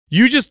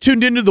You just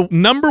tuned into the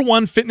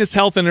 #1 fitness,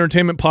 health, and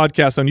entertainment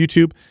podcast on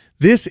YouTube.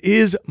 This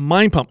is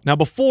Mind Pump. Now,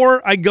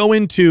 before I go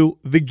into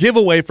the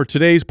giveaway for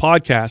today's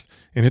podcast,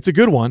 and it's a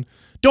good one,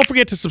 don't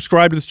forget to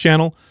subscribe to this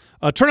channel,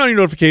 turn on your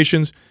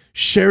notifications,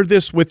 share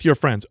this with your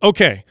friends.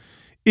 Okay,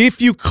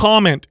 if you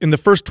comment in the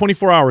first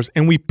 24 hours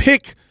and we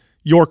pick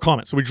your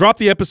comment, so we drop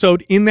the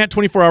episode in that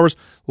 24 hours,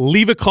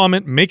 leave a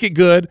comment, make it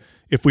good.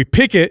 If we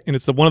pick it, and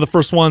it's one of the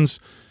first ones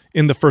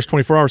in the first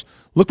 24 hours,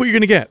 look what you're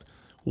going to get.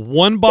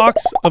 1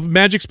 box of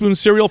Magic Spoon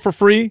cereal for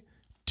free,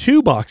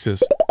 2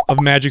 boxes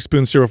of Magic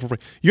Spoon cereal for free.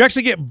 You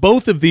actually get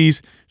both of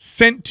these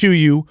sent to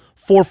you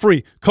for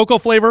free. Cocoa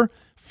flavor,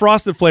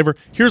 frosted flavor.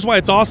 Here's why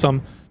it's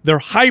awesome. They're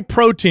high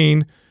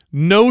protein,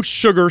 no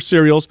sugar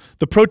cereals.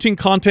 The protein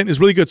content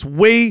is really good. It's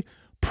whey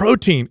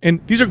protein.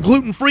 And these are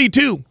gluten-free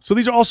too. So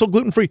these are also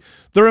gluten-free.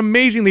 They're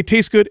amazing. They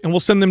taste good, and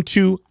we'll send them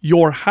to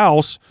your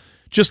house.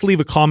 Just leave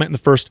a comment in the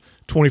first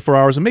 24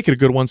 hours and make it a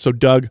good one so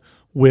Doug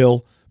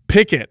will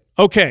pick it.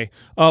 Okay.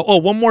 Oh,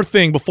 one more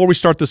thing before we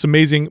start this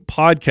amazing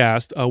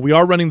podcast. We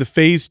are running the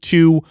Phase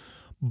 2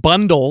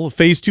 bundle.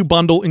 Phase 2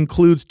 bundle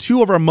includes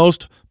 2 of our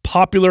most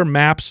popular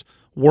MAPS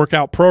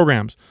workout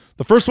programs.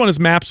 The first one is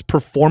MAPS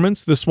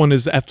Performance. This one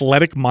is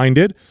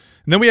athletic-minded.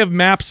 And then we have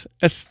MAPS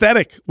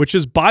Aesthetic, which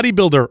is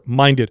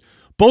bodybuilder-minded.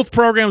 Both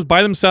programs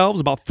by themselves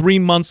about 3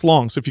 months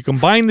long. So if you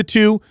combine the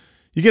 2,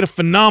 you get a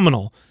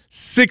phenomenal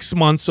 6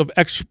 months of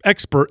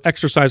expert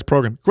exercise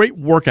program. Great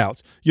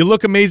workouts. You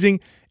look amazing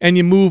and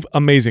you move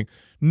amazing.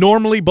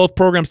 Normally, both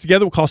programs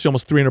together will cost you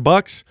almost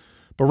 $300,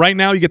 but right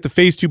now you get the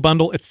Phase 2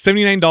 bundle. It's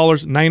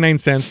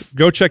 $79.99.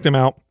 Go check them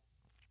out.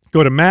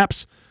 Go to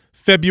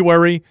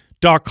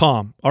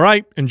mapsfebruary.com. All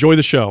right, enjoy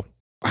the show.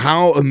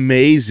 How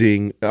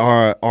amazing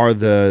are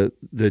the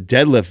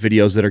deadlift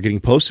videos that are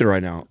getting posted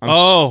right now?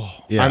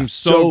 I'm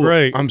so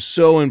great. I'm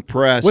so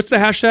impressed. What's the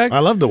hashtag? I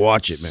love to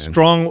watch it, man.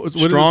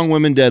 Strong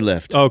women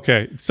deadlift.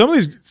 Okay,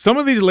 some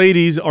of these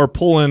ladies are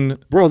pulling,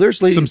 bro.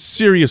 There's ladies, some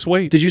serious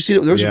weight. Did you see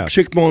that? There's a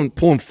chick pulling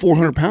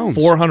 400 pounds.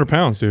 400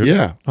 pounds, dude.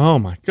 Yeah. Oh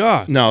my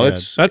god. No,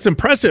 that's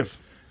impressive.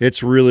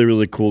 It's really,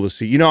 really cool to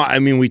see. You know, I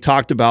mean, we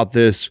talked about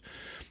this.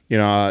 You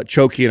know,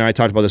 Choki and I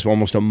talked about this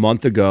almost a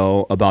month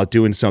ago about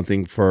doing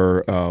something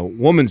for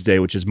Women's Day,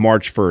 which is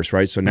March 1st,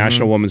 right? So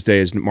National Women's Day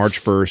is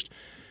March 1st,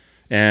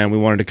 and we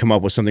wanted to come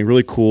up with something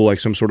really cool, like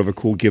some sort of a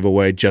cool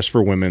giveaway just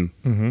for women.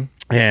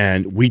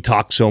 And we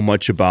talked so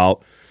much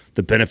about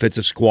the benefits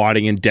of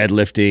squatting and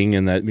deadlifting,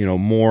 and that, you know,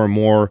 more and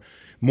more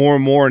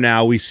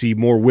now we see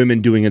more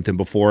women doing it than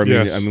before.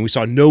 I mean, we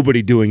saw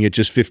nobody doing it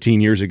just 15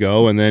 years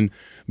ago, and then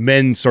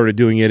men started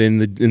doing it in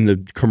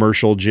the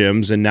commercial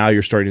gyms, and now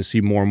you're starting to see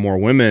more and more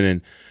women,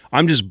 and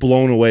I'm just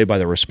blown away by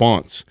the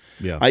response.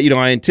 Yeah,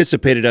 I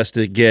anticipated us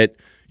to get,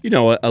 you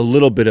know, a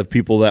little bit of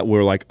people that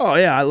were like, oh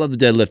yeah, I love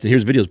the deadlift, and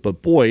here's videos,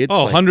 but boy, it's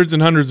like, hundreds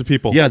and hundreds of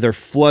people. Yeah, they're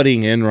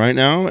flooding in right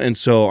now, and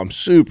so I'm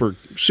super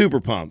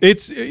pumped.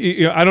 It's,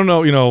 I don't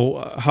know, you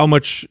know, how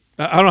much.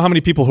 I don't know how many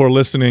people who are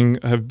listening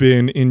have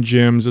been in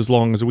gyms as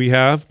long as we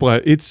have,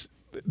 but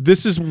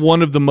this is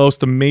one of the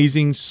most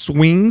amazing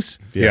swings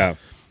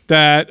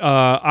that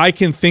I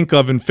can think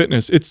of in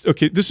fitness. It's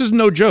okay. This is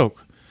no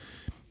joke.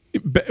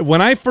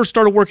 When I first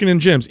started working in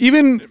gyms,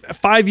 even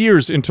 5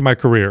 years into my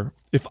career,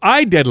 if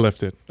I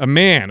deadlifted,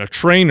 a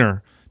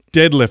trainer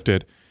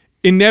deadlifted,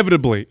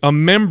 inevitably a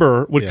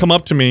member would come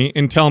up to me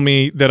and tell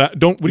me that what are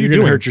you doing? You're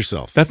going to hurt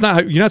yourself. That's not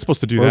how, you're not supposed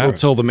to do that.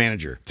 Tell the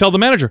manager. Tell the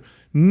manager.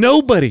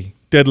 Nobody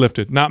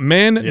deadlifted, not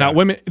men, not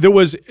women. There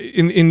was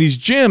in these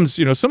gyms,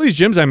 you know, some of these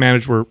gyms I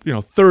managed were, you know,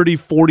 30,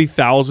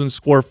 40,000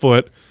 square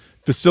foot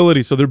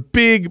facilities. So they're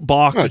big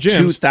box gyms.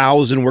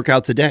 2,000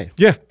 workouts a day.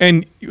 Yeah.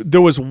 And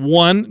there was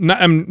one,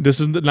 this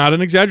is not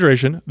an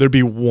exaggeration, there'd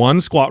be one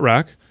squat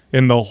rack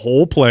in the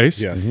whole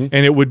place, and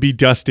it would be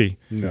dusty.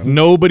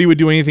 Nobody would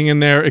do anything in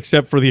there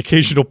except for the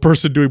occasional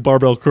person doing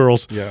barbell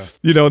curls,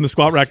 you know, in the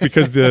squat rack,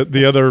 because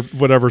the other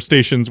whatever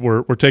stations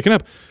were taken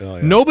up.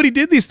 Nobody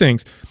did these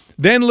things.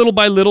 Then little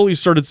by little, you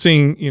started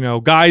seeing, you know,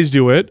 guys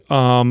do it.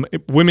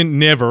 Women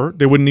never.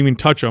 They wouldn't even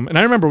touch them. And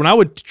I remember when I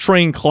would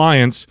train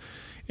clients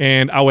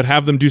and I would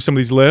have them do some of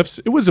these lifts,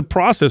 it was a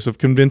process of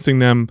convincing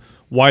them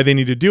why they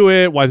need to do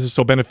it, why this is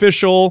so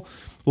beneficial.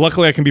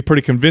 Luckily, I can be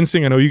pretty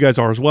convincing. I know you guys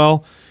are as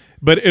well.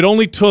 But it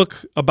only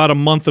took about a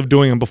month of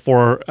doing them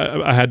before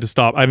I had to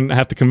stop. I didn't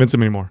have to convince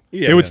them anymore.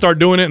 They would start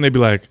doing it, and they'd be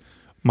like,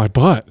 my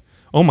butt.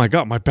 Oh, my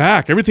God, my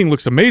back. Everything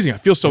looks amazing. I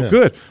feel so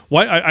good.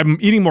 Why? I'm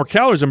eating more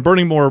calories. I'm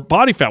burning more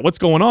body fat. What's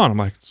going on? I'm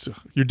like,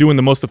 you're doing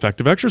the most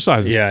effective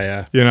exercises.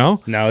 Yeah. You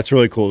know? No, it's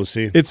really cool to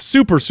see. It's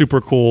super, super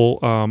cool.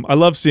 I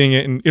love seeing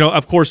it. And, you know,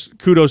 of course,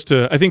 kudos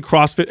to, I think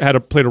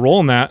CrossFit played a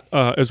role in that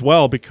as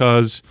well,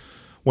 because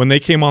when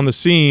they came on the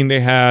scene, they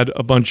had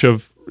a bunch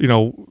of, you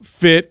know,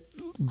 fit,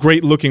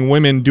 great-looking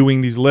women doing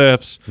these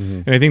lifts,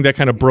 and I think that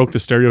kind of broke the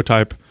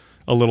stereotype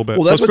a little bit.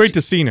 Well, so it's great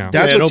to see now.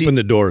 That's what opened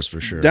the doors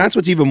for sure. That's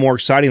what's even more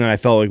exciting than I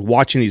felt like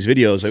watching these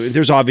videos. I mean,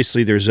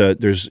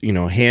 there's you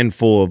know, a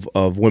handful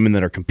of women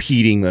that are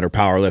competing, that are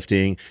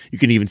powerlifting. You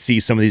can even see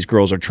some of these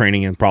girls are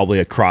training in probably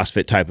a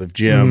CrossFit type of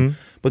gym.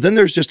 But then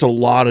there's just a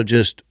lot of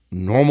just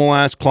normal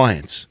ass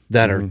clients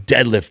that are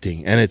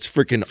deadlifting, and it's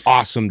freaking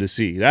awesome to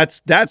see.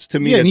 That's to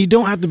me. Yeah, and you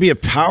don't have to be a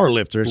power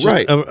lifter. It's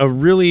just a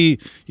really,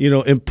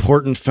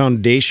 important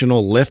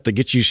foundational lift that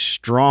gets you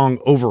strong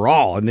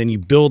overall, and then you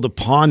build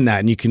upon that,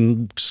 and you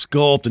can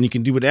sculpt and you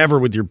can do whatever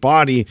with your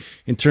body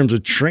in terms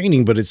of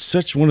training. But it's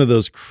such one of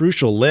those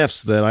crucial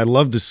lifts that I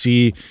love to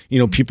see,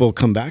 people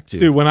come back to.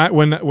 Dude,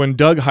 when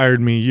Doug hired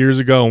me years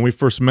ago when we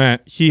first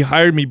met, he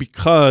hired me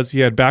because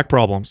he had back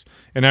problems.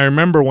 And I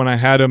remember when I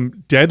had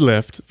him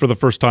deadlift for the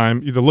first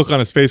time, the look on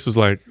his face was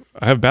like,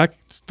 I have back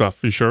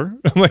stuff. You sure?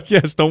 I'm like,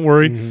 yes, don't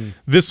worry.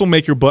 This will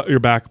make your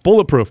back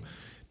bulletproof.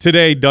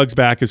 Today, Doug's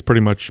back is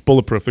pretty much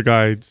bulletproof. The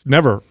guy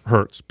never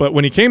hurts. But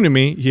when he came to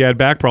me, he had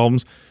back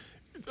problems.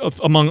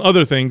 Among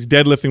other things,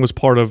 deadlifting was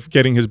part of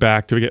getting his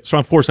back to get strong.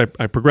 Of course, I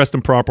progressed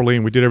him properly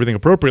and we did everything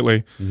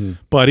appropriately.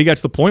 But he got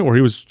to the point where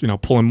he was,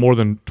 pulling more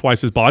than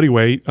twice his body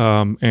weight,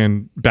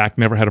 and back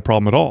never had a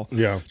problem at all.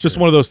 Yeah, it's just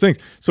one of those things.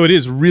 So it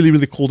is really,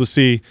 really cool to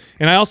see.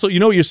 And I also,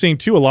 what you're seeing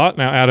too a lot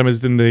now, Adam,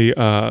 is in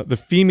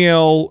the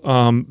female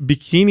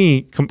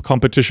bikini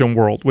competition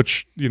world,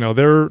 which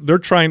they're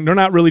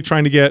not really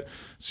trying to get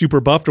super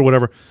buffed or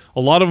whatever.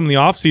 A lot of them in the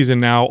off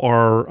season now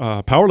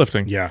are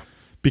powerlifting. Yeah.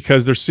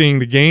 Because they're seeing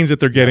the gains that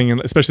they're getting, and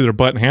especially their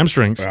butt and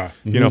hamstrings,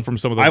 from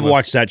some of those. I've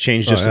watched that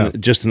change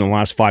just in the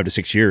last 5 to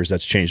 6 years.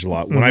 That's changed a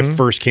lot. When I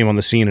first came on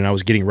the scene and I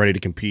was getting ready to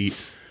compete,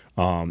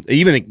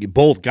 even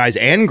both guys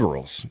and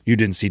girls, you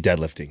didn't see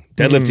deadlifting.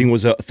 Deadlifting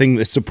was a thing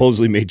that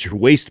supposedly made your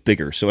waist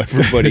bigger, so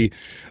everybody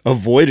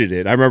avoided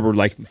it. I remember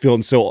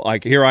feeling so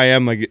like, here I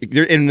am, like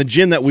in the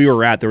gym that we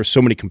were at, there were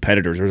so many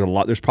competitors. There's a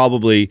lot. There's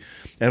probably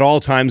at all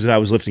times that I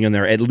was lifting in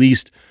there at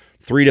least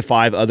 3 to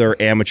 5 other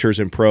amateurs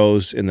and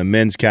pros in the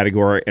men's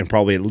category, and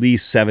probably at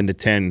least 7 to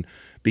 10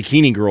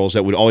 bikini girls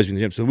that would always be in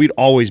the gym. So we'd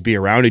always be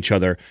around each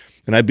other,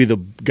 and I'd be the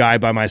guy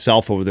by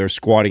myself over there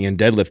squatting and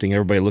deadlifting,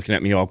 everybody looking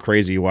at me all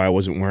crazy why I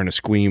wasn't wearing a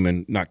squeam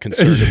and not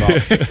concerned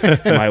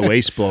about my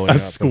waist blowing up.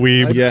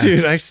 Squeam. Yeah.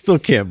 Dude, I still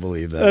can't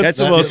believe that.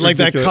 That's just like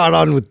that caught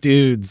on with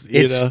dudes.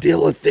 It's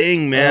still a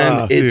thing,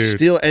 man. It's dude.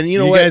 still, and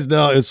you You guys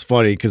know it's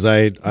funny because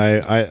I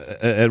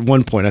at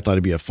one point I thought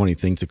it'd be a funny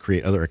thing to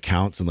create other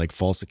accounts and like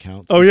false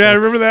accounts. Oh yeah, I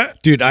remember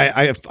that. Dude,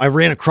 I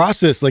ran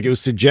across this, like it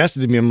was suggested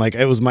to me. I'm like,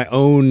 it was my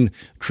own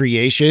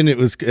creation.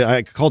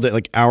 I called it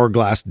like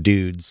Hourglass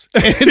Dudes.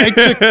 And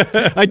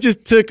I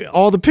just took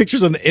all the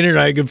pictures on the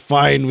internet I could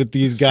find with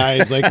these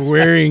guys like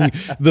wearing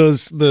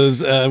those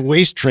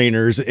waist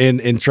trainers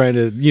and trying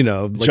to,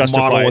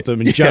 model with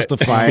them and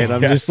justify it.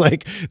 I'm just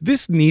like,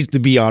 this needs to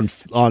be on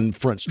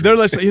Front Street. They're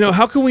like,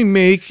 how can we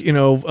make,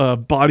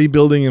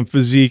 bodybuilding and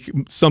physique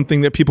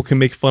something that people can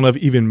make fun of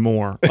even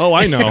more? Oh,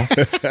 I know.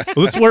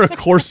 Let's wear a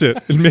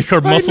corset and make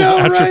our muscles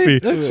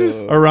atrophy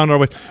around our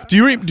waist. Do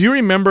you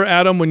remember,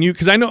 Adam, when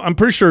because I'm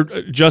pretty sure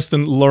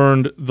Justin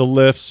learned the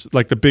lifts,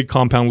 like the big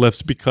compound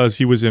lifts, because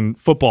he was in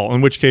football,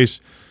 in which case,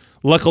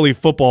 luckily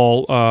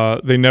football,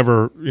 they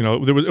never,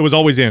 it was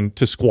always in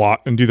to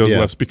squat and do those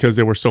lifts because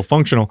they were so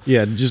functional.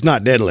 Yeah, just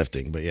not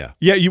deadlifting, but yeah.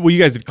 Yeah, you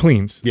guys did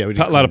cleans. Yeah, we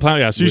did a lot of cleans.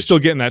 pound. Yeah, so you're still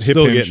getting that hip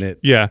Still hinge. getting it.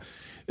 Yeah.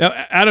 Now,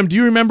 Adam, do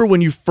you remember when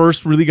you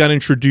first really got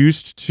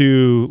introduced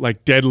to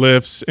like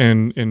deadlifts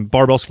and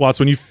barbell squats?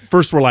 When you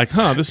first were like,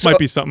 this might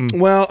be something.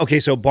 Well, okay,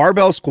 so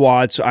barbell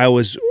squats, I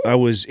was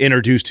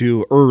introduced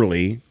to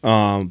early,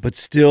 but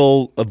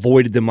still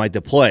avoided them like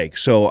the plague.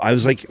 So I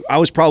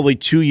was probably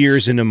 2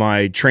 years into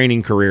my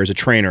training career as a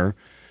trainer,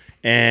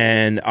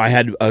 and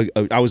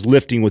I was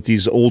lifting with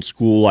these old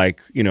school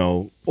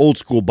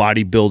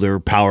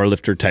bodybuilder, power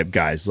lifter type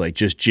guys, like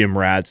just gym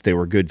rats. They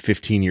were good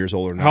 15 years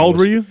older than I was. How old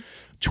were you?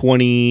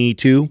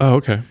 22. Oh,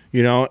 okay.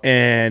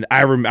 And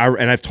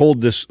and I've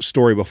told this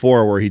story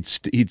before where he'd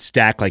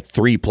stack like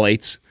 3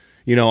 plates.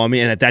 And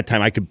at that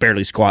time I could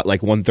barely squat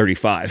like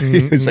 135.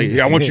 It's like,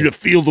 I want you to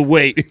feel the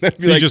weight. So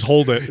you just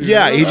hold it.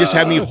 Yeah, he just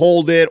had me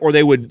hold it, or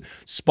they would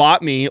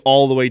spot me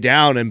all the way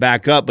down and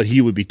back up, but he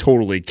would be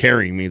totally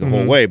carrying me the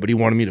whole way, but he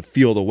wanted me to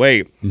feel the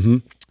weight.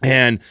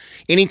 And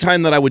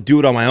anytime that I would do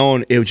it on my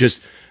own, it would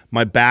just,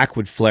 my back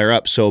would flare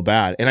up so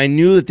bad. And I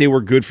knew that they were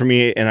good for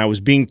me, and I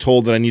was being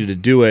told that I needed to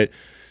do it.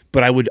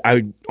 But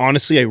I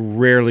honestly, I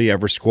rarely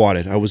ever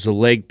squatted. I was a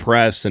leg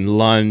press and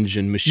lunge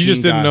and machine. You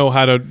just didn't know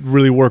how to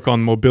really work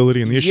on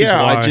mobility and the issues.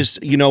 Yeah, why. I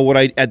just,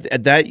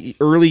 at that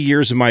early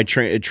years of my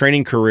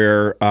training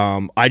career,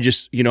 I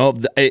just,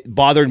 it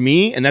bothered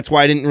me, and that's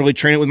why I didn't really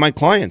train it with my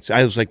clients.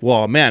 I was like,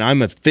 well, man,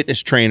 I'm a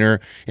fitness trainer,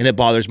 and it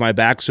bothers my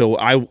back, so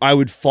I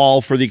would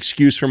fall for the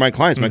excuse for my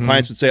clients. My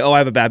clients would say, oh, I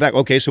have a bad back.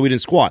 Okay, so we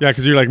didn't squat. Yeah,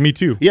 because you're like, me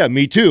too. Yeah,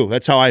 me too.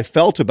 That's how I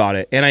felt about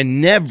it, and I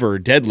never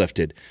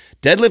deadlifted.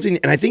 Deadlifting,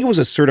 and I think it was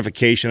a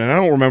certification, and I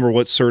don't remember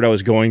what cert I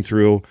was going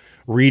through,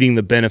 reading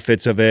the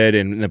benefits of it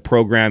and the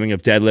programming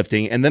of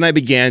deadlifting, and then I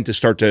began to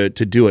start to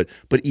do it.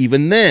 But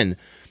even then,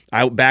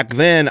 back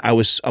then I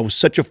was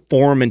such a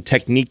form and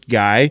technique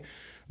guy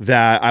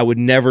that I would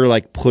never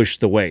like push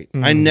the weight.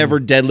 I never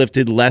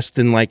deadlifted less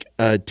than like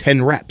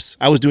 10 reps.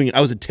 I was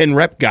a 10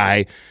 rep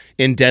guy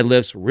in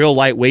deadlifts, real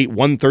lightweight,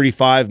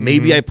 135.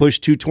 Maybe I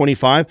pushed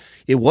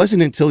 225. It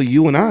wasn't until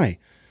you and I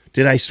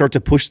did I start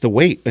to push the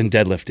weight in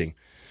deadlifting.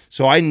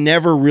 So I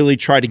never really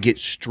tried to get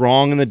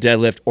strong in the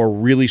deadlift or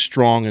really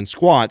strong in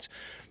squats.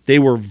 They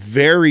were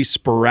very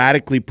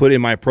sporadically put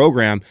in my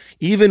program.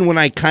 Even when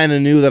I kind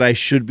of knew that I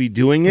should be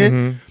doing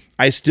it,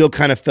 I still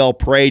kind of fell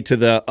prey to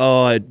the,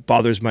 oh, it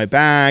bothers my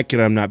back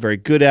and I'm not very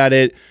good at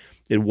it.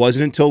 It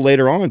wasn't until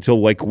later on,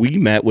 until like we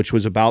met, which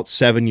was about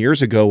 7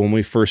 years ago when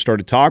we first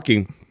started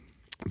talking,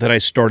 that I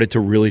started to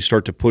really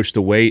start to push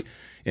the weight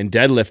in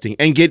deadlifting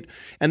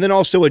and then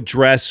also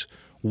address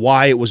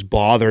why it was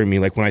bothering me,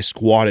 like when I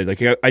squatted.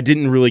 Like I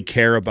didn't really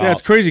care about. Yeah,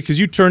 it's crazy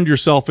because you turned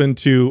yourself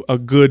into a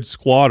good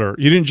squatter.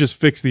 You didn't just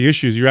fix the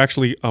issues. You're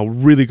actually a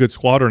really good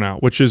squatter now,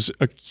 which is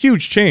a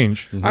huge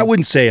change. I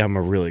wouldn't say I'm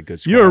a really good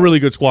squatter. You're a really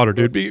good squatter,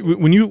 dude.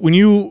 When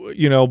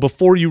you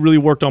before you really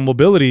worked on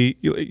mobility,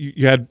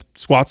 you had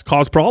squats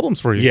cause problems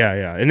for you.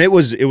 Yeah. And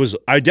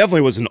I definitely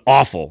was an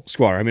awful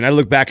squatter. I mean, I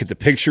look back at the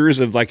pictures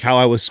of like how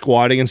I was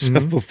squatting and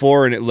stuff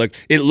before, and it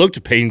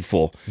looked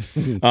painful.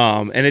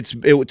 And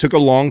it took a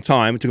long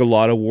time. It took a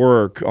lot of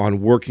work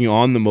on working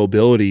on the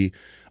mobility.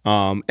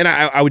 And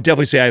I would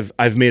definitely say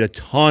I've made a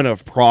ton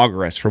of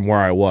progress from where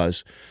I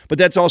was. But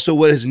that's also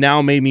what has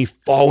now made me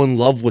fall in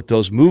love with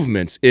those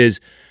movements is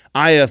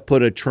I have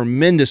put a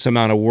tremendous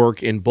amount of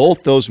work in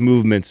both those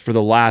movements for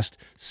the last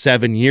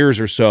 7 years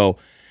or so.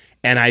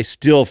 And I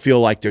still feel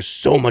like there's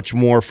so much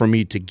more for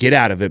me to get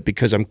out of it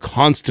because I'm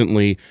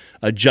constantly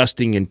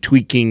adjusting and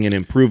tweaking and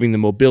improving the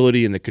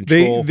mobility and the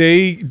control.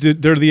 They're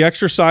the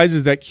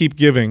exercises that keep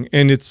giving.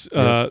 And it's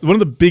one of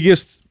the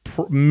biggest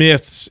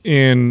myths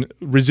in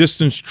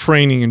resistance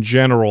training in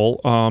general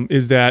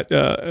is that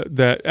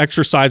that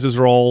exercises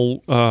are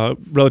all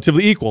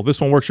relatively equal. This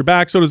one works your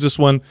back, so does this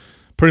one.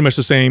 Pretty much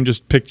the same.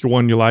 Just pick your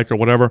one you like or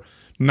whatever.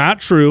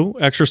 Not true.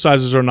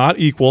 Exercises are not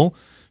equal.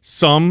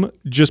 Some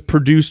just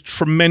produce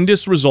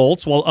tremendous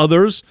results, while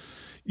others,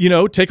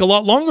 take a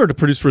lot longer to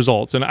produce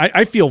results. And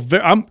I feel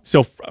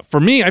for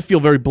me, I feel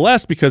very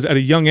blessed because at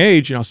a young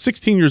age,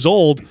 16 years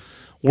old,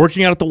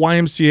 working out at the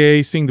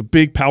YMCA, seeing the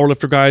big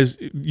powerlifter guys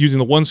using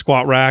the one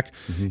squat rack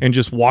and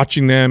just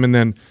watching them. And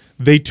then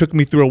they took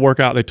me through a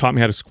workout. They taught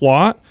me how to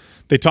squat.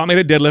 They taught me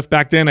how to deadlift.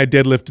 Back then, I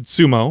deadlifted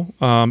sumo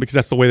because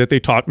that's the way that they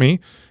taught me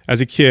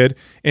as a kid.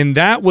 And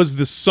that was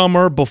the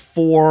summer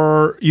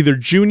before either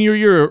junior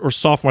year or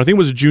sophomore. I think it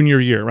was a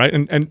junior year, right?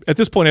 And at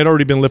this point, I'd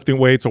already been lifting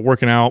weights or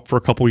working out for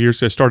a couple of years.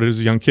 So I started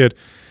as a young kid.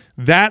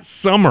 That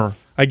summer,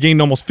 I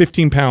gained almost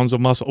 15 pounds of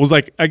muscle. It was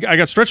like I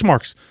got stretch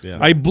marks. Yeah.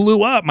 I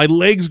blew up. My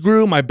legs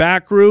grew. My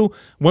back grew.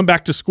 Went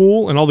back to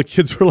school, and all the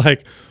kids were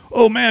like,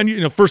 oh,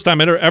 man, first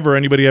time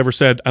anybody ever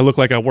said I look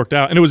like I worked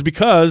out. And it was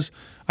because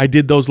I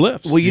did those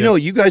lifts. Well,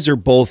 you guys are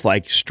both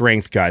like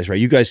strength guys, right?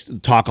 You guys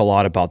talk a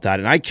lot about that.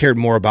 And I cared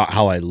more about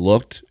how I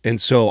looked.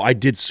 And so I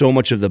did so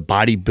much of the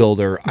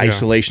bodybuilder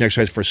isolation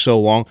exercise for so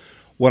long.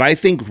 What I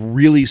think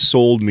really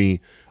sold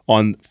me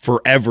on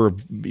forever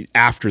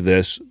after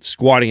this,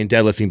 squatting and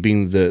deadlifting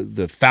being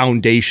the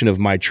foundation of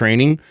my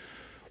training,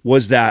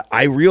 was that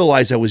I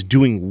realized I was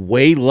doing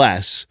way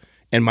less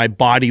and my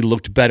body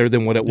looked better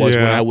than what it was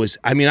when I was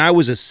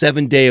a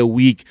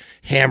 7-day-a-week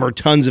hammer,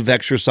 tons of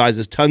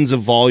exercises, tons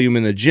of volume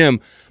in the gym,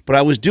 but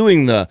I was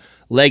doing the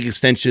leg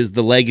extensions,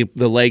 the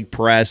leg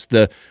press,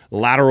 the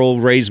lateral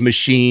raise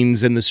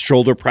machines and the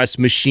shoulder press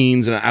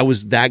machines, and I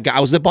was that guy.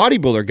 I was the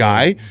bodybuilder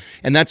guy,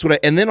 and that's what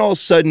and then all of a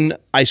sudden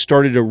I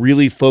started to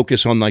really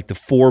focus on like the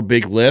 4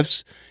 big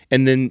lifts.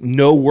 And then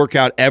no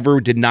workout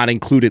ever did not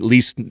include at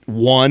least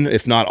one,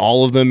 if not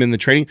all of them in the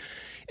training.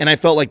 And I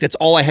felt like that's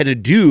all I had to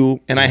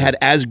do, and I had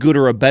as good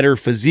or a better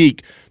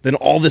physique than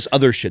all this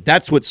other shit.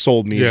 That's what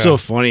sold me. It's so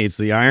funny. It's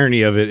the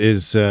irony of it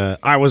is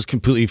I was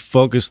completely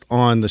focused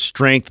on the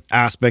strength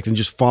aspect and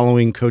just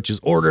following coach's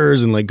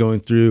orders and like going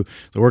through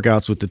the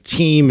workouts with the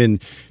team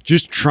and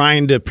just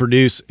trying to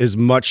produce as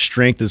much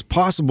strength as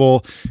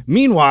possible.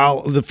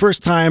 Meanwhile, the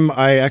first time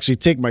I actually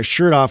take my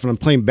shirt off and I'm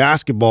playing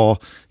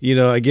basketball,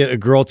 I get a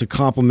girl to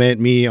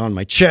compliment me on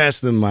my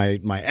chest and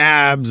my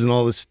abs and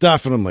all this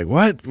stuff. And I'm like,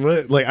 what?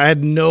 Like I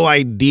had no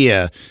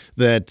idea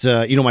that,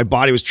 my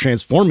body was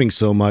transforming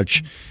so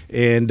much.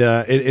 And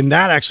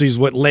that actually is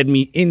what led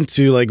me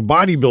into like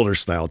bodybuilder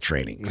style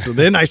training. So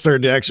then I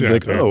started to actually be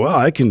like, oh, well,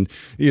 I can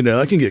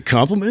get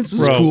compliments.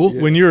 This is cool.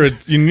 When you're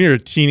a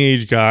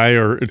teenage guy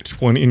or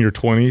in your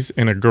 20s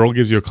and a girl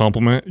gives you a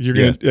compliment, you're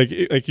gonna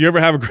like you ever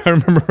have I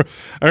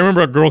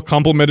remember a girl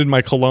complimented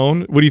my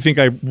cologne. What do you think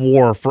I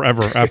wore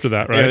forever after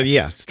that,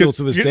 right? Still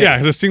to this day. Yeah,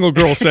 a single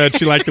girl said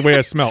she liked the way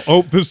I smell.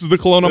 Oh, this is the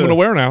cologne I'm gonna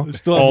wear now.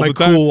 Still have my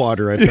cool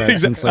water I've had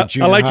since like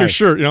junior I like high. Your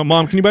shirt.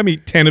 Mom, can you buy me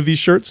 10 of these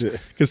shirts?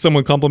 Because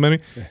someone complimented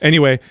me.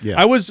 Anyway,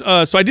 I was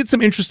so I did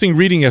some interesting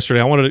reading yesterday.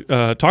 I wanted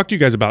to talk to you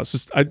guys about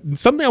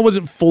something I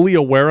wasn't fully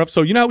aware of.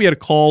 So how we had a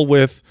call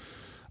with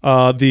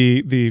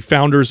the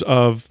founders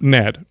of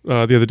NED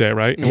the other day,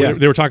 right? And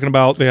they were talking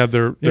about they have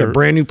their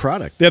brand new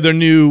product. They have their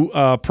new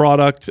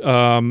product.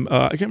 I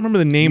can't remember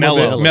the name of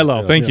it.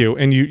 Mellow. Thank you.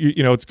 And you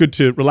it's good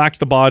to relax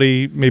the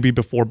body, maybe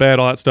before bed,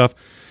 all that stuff.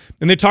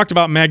 And they talked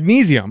about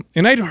magnesium,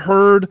 and I'd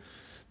heard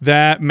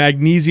that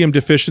magnesium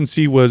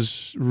deficiency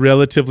was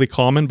relatively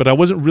common, but I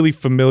wasn't really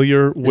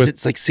familiar with.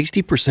 Is it like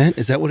 60%?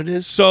 Is that what it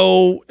is?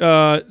 So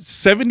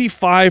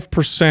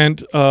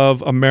 75%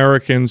 of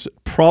Americans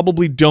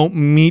probably don't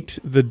meet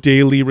the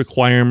daily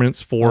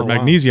requirements for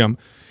magnesium.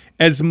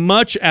 As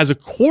much as a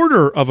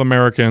quarter of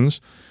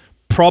Americans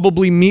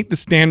probably meet the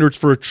standards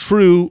for a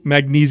true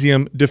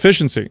magnesium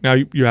deficiency. Now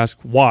you ask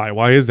why?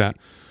 Why is that?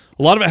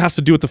 A lot of it has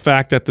to do with the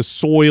fact that the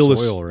soil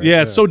is right?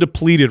 it's so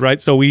depleted, right?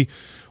 So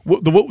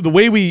the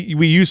way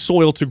we use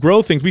soil to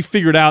grow things, we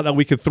figured out that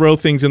we could throw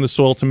things in the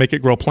soil to make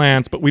it grow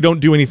plants, but we don't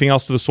do anything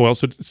else to the soil,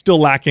 so it's still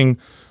lacking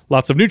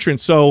lots of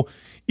nutrients. So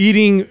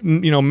eating,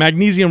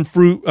 magnesium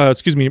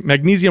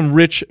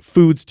rich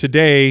foods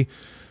today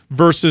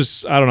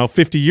versus, I don't know,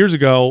 50 years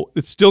ago,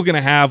 it's still going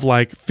to have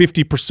like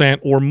 50%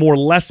 or more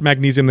less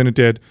magnesium than it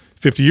did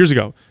 50 years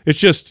ago. It's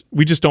just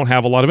we just don't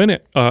have a lot of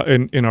it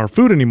in our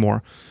food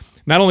anymore.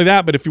 Not only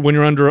that, but when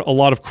you're under a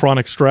lot of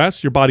chronic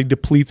stress, your body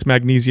depletes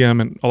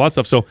magnesium and all that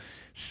stuff. So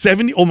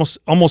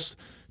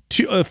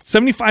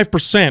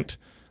 75%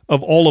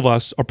 of all of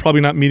us are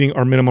probably not meeting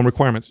our minimum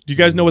requirements. Do you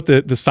guys know what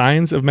the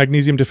signs of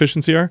magnesium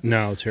deficiency are?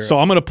 No, terrible. So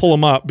I'm going to pull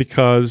them up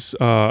because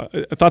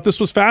I thought this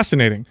was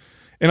fascinating.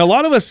 And a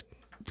lot of us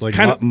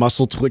like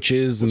muscle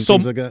twitches and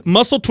things like that.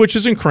 Muscle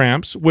twitches and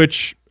cramps,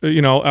 which I'm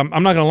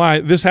not going to lie,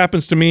 this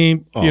happens to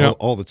me.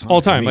 All the time. All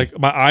the time. Like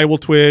my eye will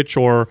twitch,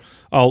 or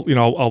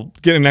I'll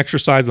get an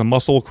exercise, the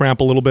muscle will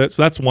cramp a little bit.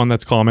 So that's one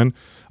that's common.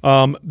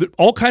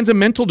 All kinds of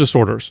mental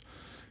disorders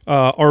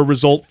are a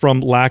result from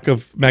lack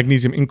of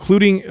magnesium,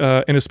 including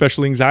and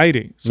especially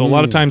anxiety. So a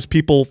lot of times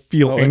people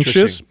feel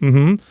anxious.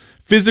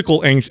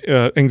 Physical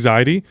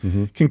anxiety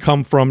can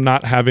come from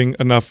not having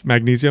enough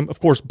magnesium. Of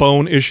course,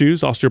 bone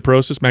issues,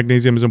 osteoporosis,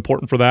 magnesium is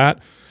important for that.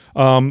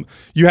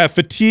 You have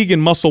fatigue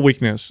and muscle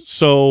weakness.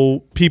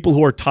 So people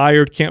who are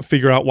tired can't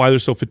figure out why they're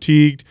so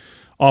fatigued.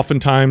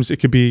 Oftentimes, it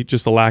could be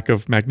just a lack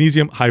of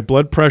magnesium. High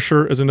blood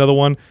pressure is another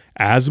one.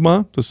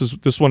 Asthma,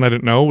 this one I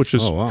didn't know, which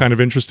is kind of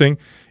interesting.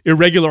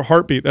 Irregular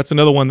heartbeat, that's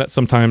another one that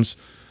sometimes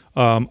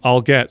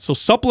I'll get. So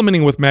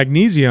supplementing with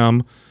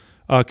magnesium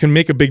can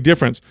make a big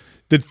difference.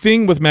 The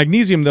thing with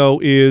magnesium, though,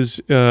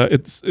 is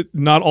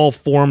not all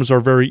forms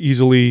are very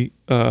easily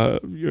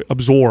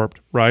absorbed,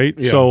 right?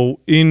 Yeah. So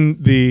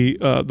in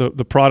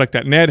the product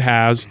that Ned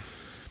has,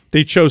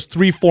 they chose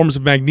 3 forms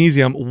of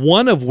magnesium,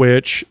 one of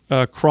which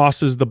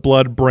crosses the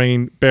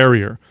blood-brain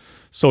barrier.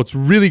 So it's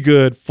really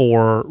good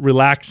for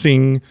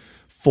relaxing,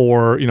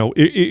 for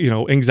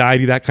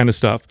anxiety, that kind of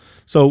stuff.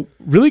 So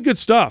really good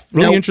stuff,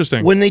 really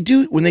interesting. When they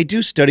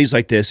do studies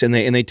like this, and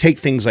they take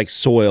things like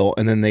soil,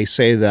 and then they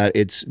say that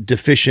it's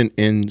deficient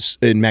in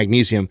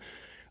magnesium,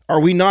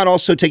 are we not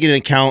also taking into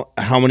account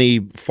how many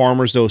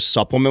farmers those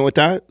supplement with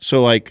that?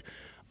 So like,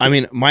 I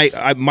mean,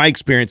 my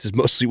experience is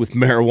mostly with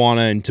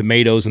marijuana and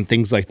tomatoes and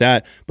things like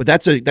that. But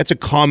that's a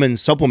common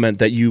supplement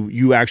that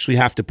you actually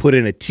have to put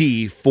in a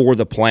tea for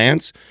the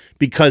plants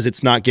because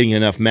it's not getting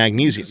enough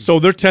magnesium. So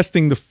they're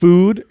testing the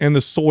food and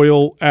the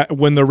soil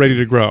when they're ready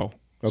to grow.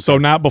 Okay. So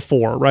not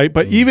before, right?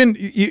 But even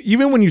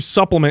when you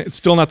supplement, it's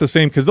still not the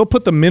same because they'll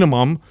put the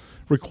minimum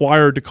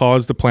required to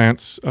cause the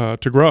plants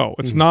to grow.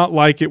 It's not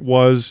like it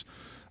was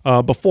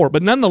before.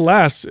 But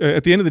nonetheless,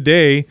 at the end of the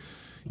day,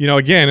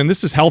 again, and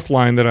this is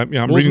Healthline that I'm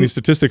reading these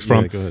statistics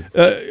from. Yeah, go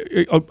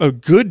ahead. A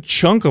good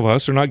chunk of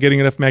us are not getting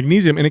enough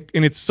magnesium, and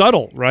it's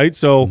subtle, right?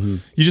 So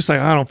you just like,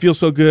 I don't feel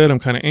so good. I'm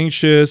kind of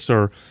anxious,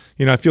 or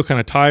I feel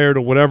kind of tired,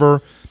 or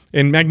whatever.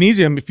 And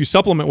magnesium, if you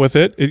supplement with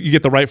it, you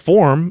get the right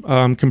form,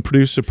 can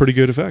produce a pretty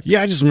good effect.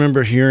 Yeah, I just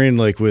remember hearing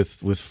like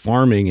with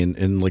farming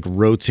and like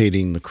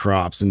rotating the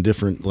crops in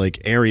different like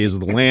areas of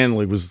the land,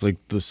 like was like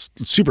this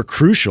super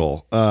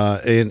crucial.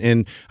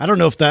 And I don't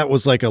know if that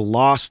was like a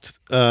lost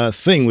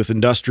thing with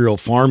industrial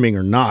farming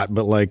or not,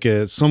 but like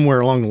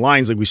somewhere along the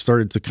lines, like we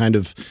started to kind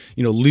of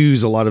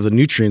lose a lot of the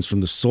nutrients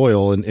from the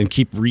soil and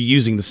keep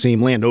reusing the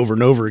same land over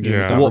and over again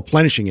without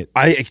replenishing it.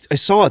 I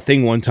saw a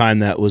thing one time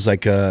that was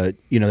like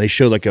they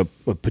showed like a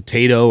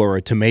potato or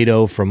a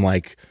tomato from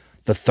like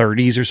the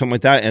 30s or something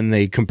like that, and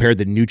they compared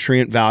the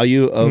nutrient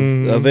value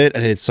of it,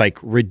 and it's like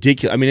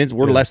ridiculous. I mean,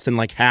 we're less than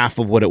like half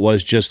of what it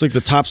was. Just like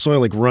the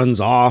topsoil like runs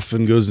off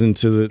and goes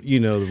into the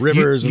the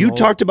rivers. You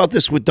talked about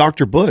this with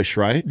Dr. Bush,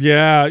 right?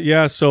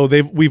 Yeah. So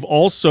we've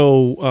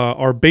also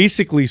are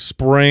basically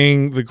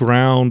spraying the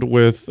ground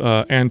with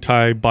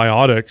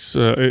antibiotics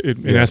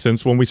in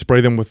essence when we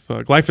spray them with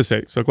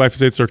glyphosate. So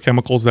glyphosates are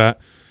chemicals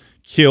that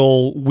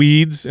kill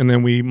weeds, and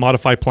then we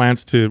modify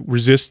plants to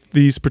resist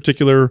these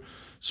particular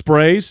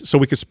sprays. So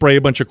we could spray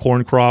a bunch of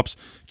corn crops,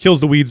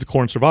 kills the weeds, the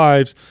corn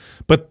survives,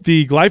 but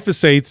the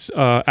glyphosates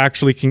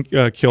actually can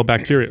kill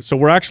bacteria. So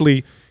we're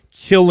actually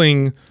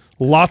killing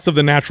lots of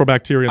the natural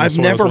bacteria in the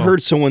soil. I've never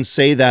heard someone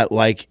say that,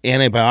 like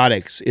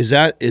antibiotics. Is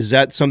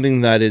that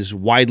something that is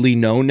widely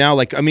known now?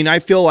 Like, I mean, I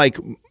feel like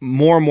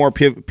more and more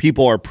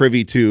people are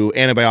privy to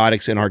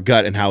antibiotics in our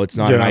gut and how it's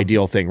not an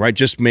ideal thing, right?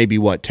 Just maybe,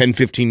 what, 10,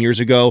 15 years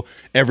ago,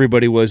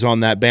 everybody was on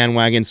that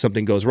bandwagon.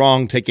 Something goes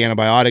wrong, take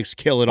antibiotics,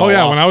 kill it all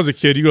off. When I was a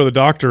kid, you go to the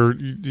doctor,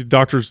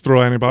 doctors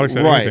throw antibiotics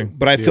at anything.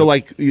 But I feel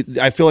like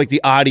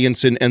the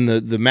audience and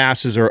the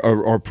masses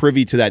are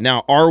privy to that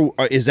now.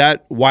 Is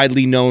that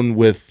widely known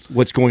with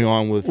what's going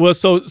on with? Well,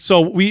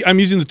 I'm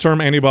using the term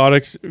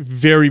antibiotics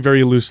very,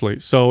 very loosely.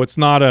 So it's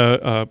not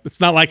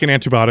like an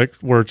antibiotic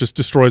where it just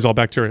destroys all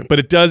bacteria, but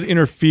it does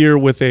interfere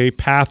with a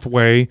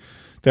pathway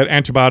that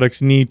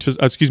antibiotics need to,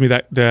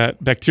 that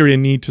bacteria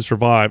need to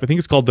survive. I think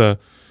it's called I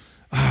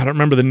don't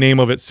remember the name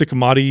of it,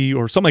 sycamati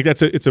or something like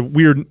that. It's a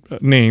weird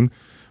name,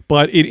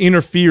 but it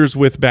interferes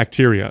with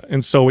bacteria.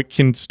 And so it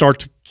can start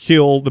to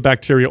kill the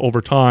bacteria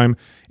over time.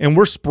 And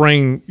we're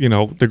spraying,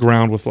 the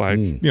ground with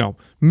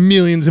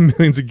millions and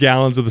millions of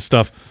gallons of the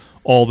stuff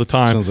all the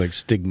time. Sounds like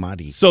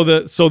stigmati. So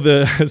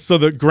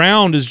the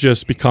ground is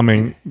just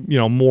becoming,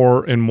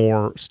 more and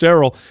more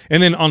sterile.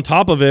 And then on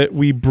top of it,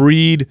 we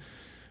breed,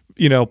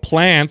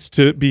 plants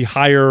to be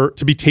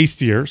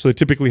tastier. So they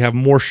typically have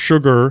more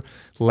sugar,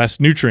 less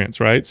nutrients,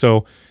 right?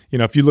 So,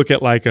 if you look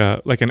at like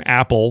an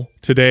apple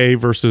today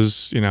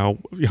versus,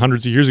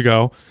 hundreds of years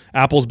ago,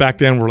 apples back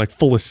then were like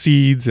full of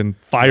seeds and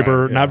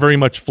fiber, not very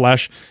much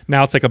flesh.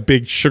 Now it's like a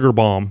big sugar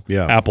bomb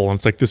apple, and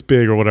it's like this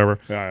big or whatever.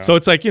 So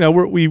it's like,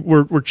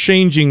 we're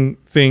changing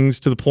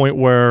things to the point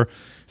where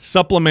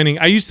supplementing.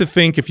 I used to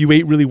think if you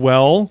ate really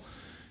well,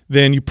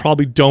 then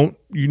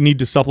you need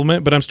to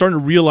supplement. But I'm starting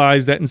to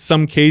realize that in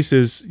some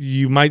cases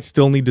you might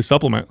still need to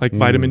supplement, like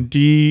vitamin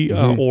D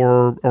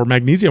or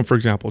magnesium, for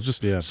example. It's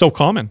just so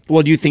common.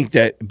 Well, do you think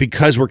that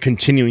because we're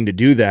continuing to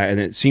do that, and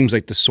it seems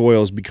like the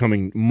soil is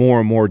becoming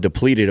more and more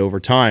depleted over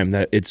time,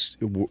 that it's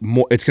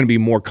going to be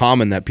more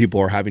common that people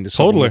are having to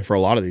supplement for a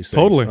lot of these things?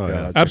 Totally,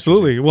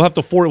 absolutely. We'll have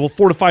to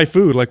fortify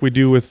food like we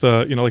do with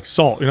like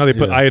salt. They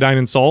put iodine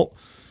in salt.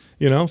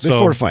 They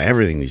fortify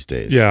everything these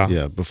days.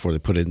 Yeah, before they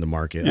put it in the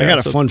market. I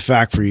got a fun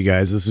fact for you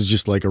guys. This is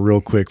just like a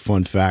real quick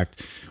fun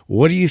fact.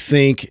 What do you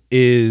think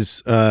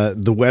is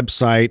the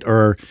website,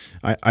 or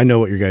I know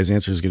what your guys'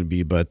 answer is going to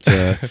be, but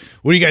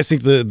what do you guys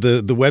think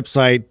the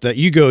website that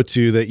you go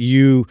to that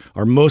you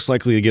are most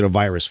likely to get a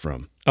virus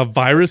from? A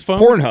virus from?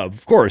 Pornhub,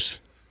 of course.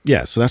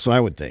 Yeah, so that's what I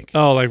would think.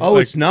 Oh,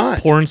 it's not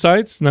porn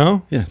sites?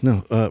 No. Yeah,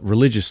 no.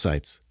 Religious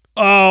sites.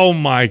 Oh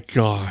my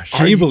gosh!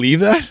 Can you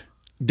believe that?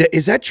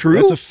 Is that true?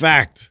 That's a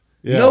fact.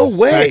 Yeah. No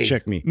way. Fact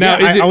check me. Now,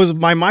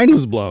 my mind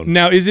was blown.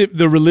 Now, is it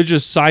the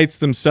religious sites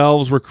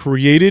themselves were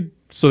created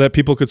so that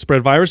people could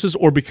spread viruses,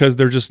 or because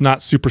they're just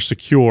not super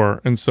secure,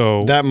 and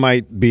so that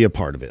might be a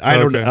part of it? I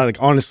don't know.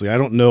 Honestly, I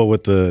don't know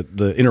what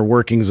the inner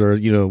workings or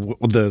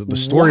the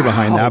story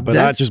behind that, but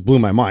that just blew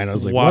my mind. I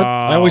was like, what?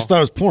 I always thought it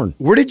was porn.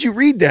 Where did you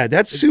read that?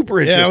 That's super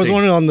interesting. Yeah, I was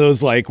wondering on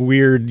those like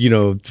weird,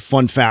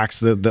 fun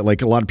facts that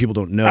like a lot of people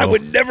don't know. I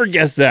would never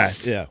guess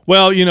that. Yeah.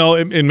 Well,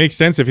 it makes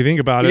sense if you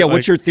think about it. Yeah.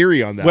 What's your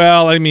theory on that?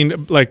 Well, I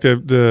mean, like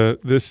the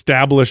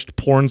established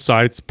porn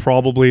sites,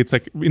 probably it's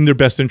like in their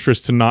best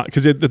interest to not,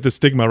 because the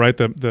stigma, right?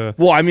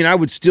 Well, I mean, I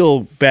would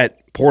still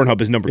bet Pornhub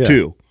is number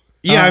 2.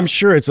 Yeah, I'm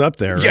sure it's up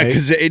there. Yeah,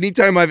 because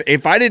anytime I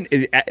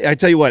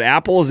tell you what,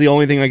 Apple is the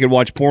only thing I could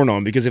watch porn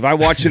on, because if I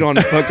watch it on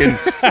a fucking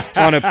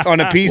on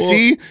a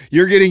PC,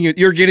 you're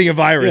getting a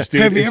virus,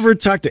 dude. Have you ever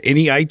talked to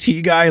any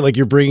IT guy? Like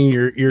you're bringing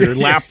your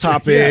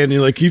laptop in, and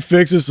you're like, you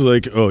fix this?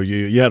 Like, oh,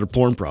 you had a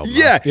porn problem.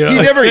 Yeah, huh? he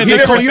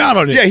never call you out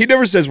on it. Yeah, he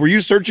never says, were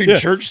you searching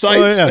church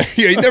sites? Oh,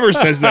 yeah, he never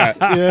says that.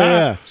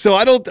 Yeah. So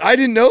I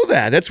didn't know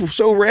that. That's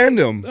so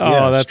random.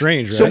 Oh, that's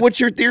strange. Right? So what's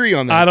your theory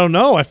on that? I don't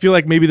know. I feel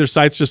like maybe their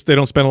sites they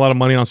don't spend a lot of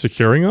money on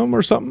securing them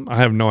or something. I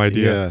have no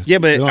idea. Yeah,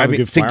 but I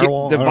mean,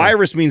 the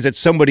virus means that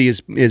somebody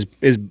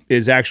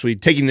is actually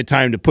taking the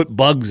time to put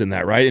bugs in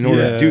that, right? In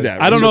order to do that.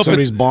 Right? I don't know if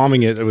somebody's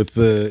bombing it with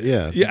the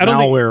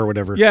malware or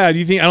whatever. Yeah, I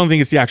don't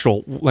think it's the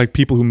actual like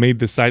people who made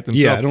the site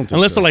themselves. Yeah, I don't think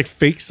unless so. they're like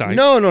fake sites.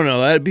 No,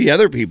 that'd be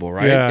other people,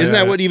 right? Yeah, Isn't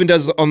that what even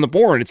does on the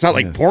porn? It's not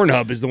like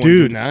Pornhub is the one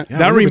doing that.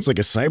 Yeah, it's like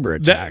a cyber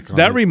attack.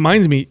 That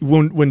reminds me,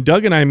 when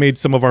Doug and I made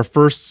some of our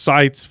first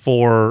sites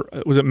for,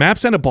 was it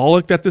Maps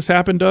Anabolic that this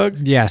happened, Doug?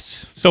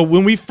 Yes. So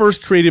when we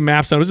first created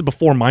Maps, this is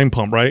before Mind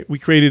Pump, right? We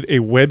created a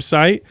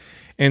website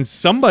and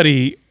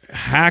somebody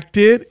hacked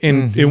it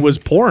and it was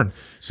porn.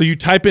 So you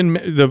type in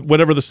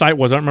whatever the site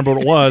was. I don't remember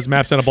what it was.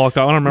 Mapsanabolic.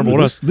 I don't remember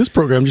what it was. This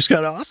program just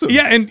got awesome.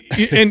 Yeah, and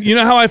you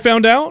know how I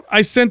found out?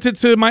 I sent it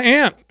to my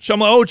aunt. So I'm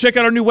like, oh, check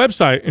out our new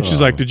website. And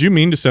she's like, did you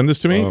mean to send this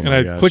to me? And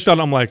I clicked on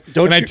it. I'm like,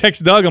 I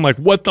text Doug. I'm like,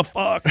 what the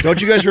fuck?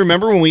 Don't you guys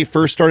remember when we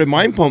first started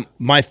Mind Pump?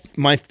 My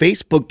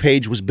Facebook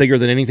page was bigger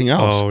than anything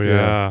else. Oh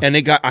yeah. And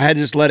I had to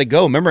just let it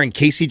go. Remember, and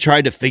Casey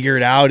tried to figure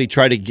it out. He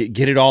tried to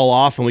get it all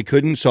off, and we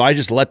couldn't. So I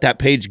just let that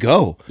page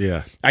go.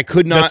 Yeah. I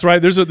could not. That's right.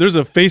 There's a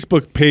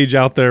Facebook page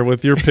out there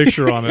with your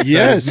picture on it.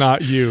 Yes,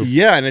 not you.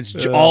 Yeah, and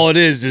it's all it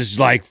is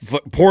like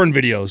porn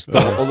videos.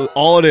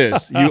 All it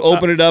is. You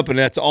open it up, and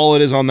that's all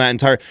it is on that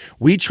entire.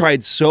 We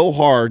tried so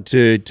hard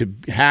to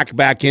hack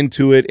back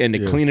into it and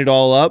to clean it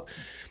all up.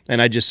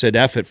 And I just said,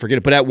 F it, forget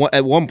it. But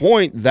at one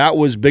point, that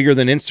was bigger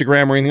than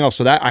Instagram or anything else.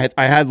 So that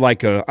I had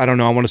like I don't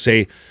know, I want to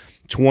say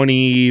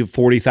 20,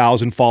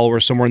 40,000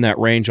 followers, somewhere in that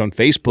range on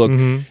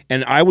Facebook.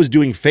 And I was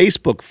doing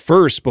Facebook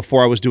first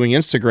before I was doing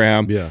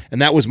Instagram. Yeah.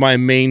 And that was my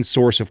main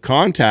source of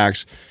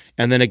contacts.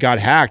 And then it got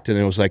hacked, and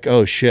it was like,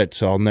 oh shit!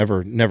 So I'll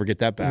never get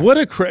that back.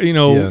 What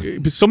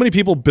so many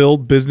people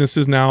build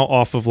businesses now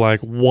off of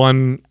like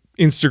one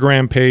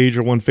Instagram page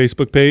or one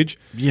Facebook page.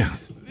 Yeah.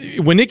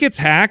 When it gets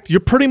hacked, you're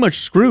pretty much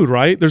screwed,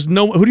 right? There's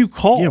no, who do you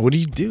call? Yeah, what do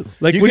you do?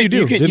 Like, what do you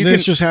do? Didn't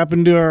this just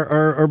happen to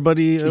our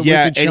buddy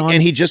Wicked Sean?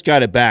 And he just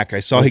got it back.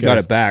 I saw he got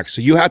it back.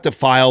 So you have to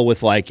file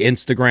with like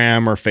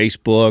Instagram or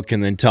Facebook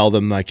and then tell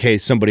them like, hey,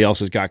 somebody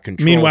else has got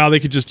control. Meanwhile, they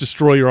could just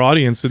destroy your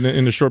audience in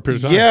a short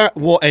period of time. Yeah,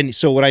 well, and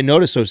so what I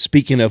noticed, so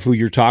speaking of who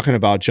you're talking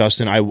about,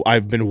 Justin,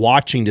 I've been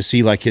watching to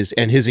see like his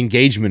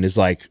engagement is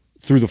like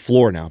through the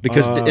floor now,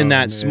 because in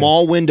that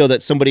small window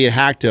that somebody had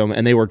hacked him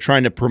and they were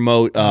trying to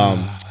promote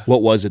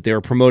what was it? They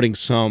were promoting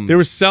some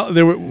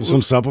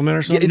some supplement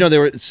or something? Yeah, they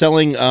were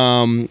selling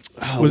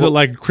was it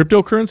like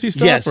cryptocurrency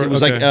stuff? Yes, it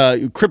was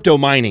like crypto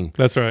mining.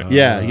 That's right.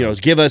 Yeah,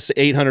 give us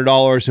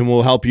 $800 and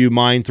we'll help you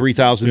mine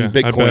 3,000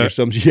 Bitcoin or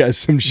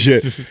some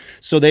shit.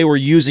 So they were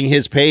using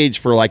his page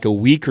for like a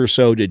week or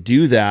so to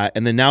do that,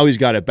 and then now he's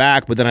got it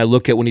back, but then I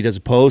look at when he does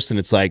a post and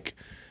it's like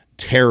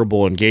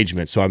terrible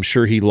engagement. So I'm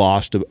sure he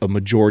lost a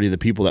majority of the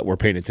people that were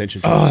paying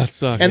attention to him. Oh, that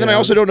sucks. And then I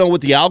also don't know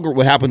what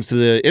what happens to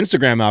the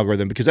Instagram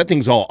algorithm, because that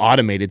thing's all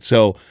automated.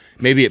 So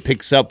maybe it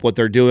picks up what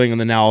they're doing, and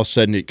then now all of a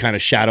sudden it kind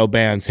of shadow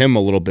bans him a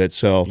little bit.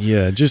 So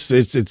yeah, just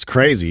it's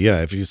crazy.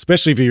 Yeah,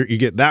 especially if you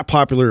get that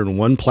popular in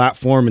one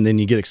platform, and then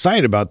you get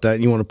excited about that,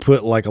 and you want to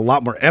put like a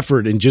lot more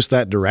effort in just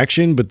that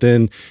direction, but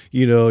then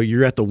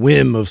you're at the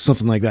whim of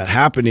something like that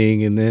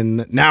happening, and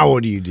then now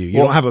what do? You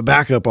don't have a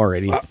backup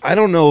already. I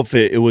don't know if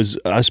it was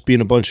us being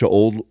a bunch of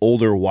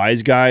older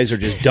wise guys or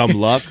just dumb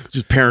luck,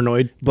 just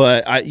paranoid.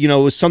 But it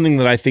was something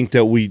that I think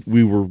that we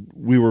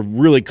were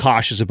really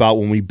cautious about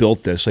when we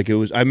built this. Like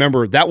I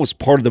remember that was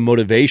part of the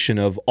motivation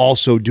of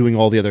also doing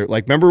all the other,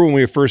 like, remember when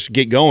we first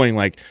get going,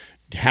 like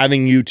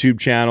having YouTube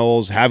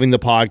channels, having the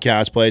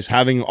podcast place,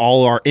 having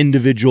all our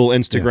individual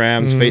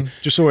Instagrams,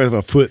 just so we have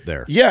a foot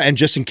there. Yeah, and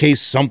just in case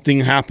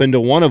something happened to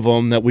one of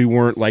them, that we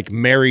weren't like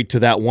married to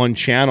that one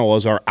channel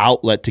as our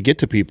outlet to get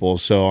to people.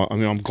 So I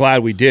mean, I'm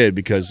glad we did,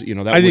 because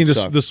that I think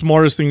the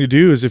smartest thing to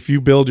do is if you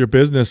build your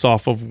business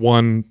off of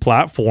one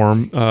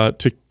platform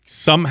to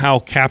somehow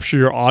capture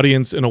your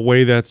audience in a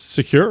way that's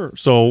secure.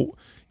 So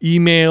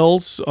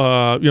emails,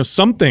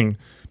 something.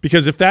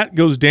 Because if that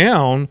goes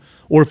down,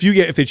 or if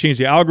they change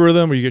the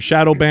algorithm, or you get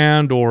shadow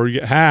banned, or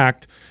you get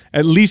hacked,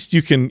 at least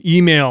you can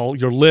email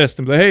your list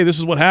and be like, hey, this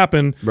is what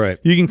happened. Right.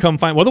 You can come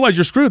find. Well, otherwise,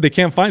 you're screwed. They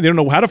don't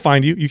know how to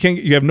find you.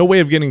 You have no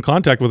way of getting in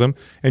contact with them,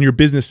 and your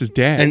business is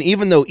dead. And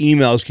even though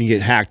emails can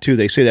get hacked too,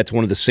 they say that's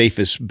one of the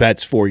safest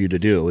bets for you to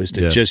do, is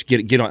to just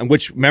get on.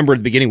 Which, remember, at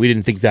the beginning, we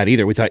didn't think that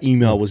either. We thought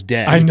email was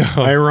dead. I know.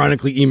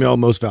 Ironically, email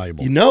most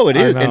valuable. It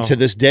is. And to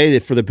this day,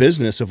 for the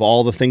business of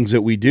all the things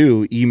that we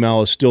do,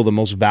 email is still the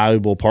most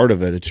valuable part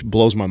of it. It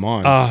blows my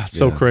mind.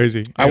 So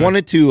crazy. I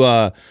wanted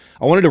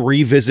to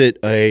revisit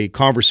a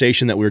conversation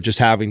that we were just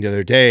having the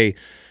other day.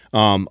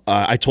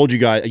 I told you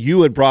guys,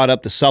 you had brought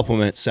up the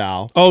supplement,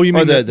 Sal. Oh, you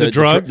mean the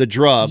drug? The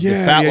drug, the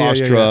fat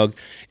loss drug.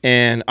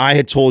 And I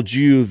had told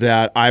you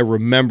that I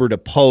remembered a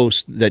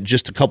post that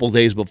just a couple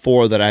days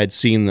before that I had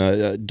seen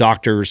the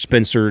Dr.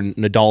 Spencer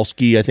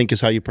Nadolsky, I think is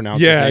how you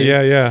pronounce his name.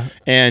 Yeah.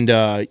 And,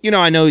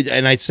 I know,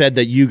 and I said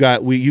that you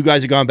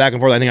guys have gone back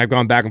and forth. I think I've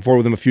gone back and forth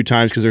with him a few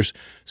times, because there's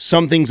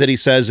some things that he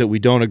says that we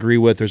don't agree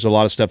with. There's a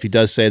lot of stuff he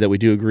does say that we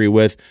do agree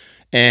with.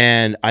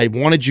 And I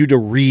wanted you to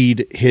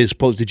read his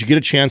post. Did you get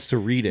a chance to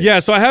read it? Yeah,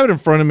 so I have it in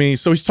front of me.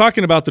 So he's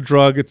talking about the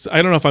drug.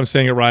 I don't know if I'm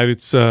saying it right.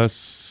 It's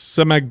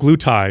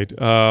semaglutide,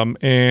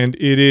 and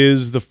it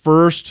is the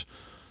first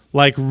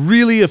like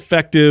really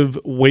effective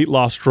weight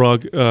loss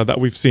drug that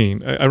we've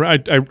seen. I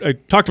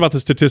talked about the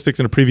statistics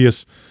in a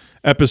previous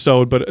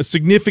episode, but a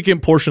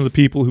significant portion of the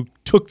people who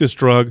took this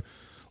drug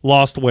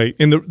lost weight.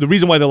 And the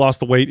reason why they lost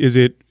the weight is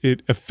it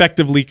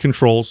effectively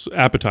controls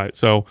appetite.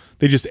 So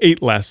they just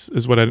ate less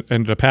is what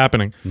ended up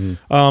happening.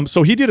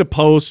 So he did a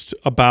post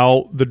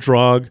about the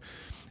drug,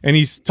 and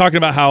he's talking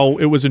about how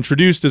it was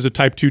introduced as a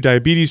type 2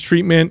 diabetes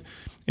treatment,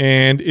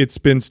 and it's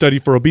been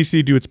studied for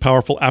obesity due to its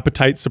powerful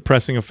appetite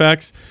suppressing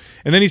effects.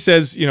 And then he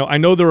says, I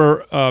know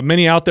there are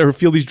many out there who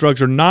feel these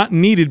drugs are not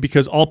needed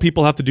because all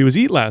people have to do is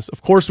eat less.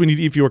 Of course, we need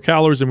to eat fewer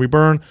calories than we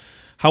burn.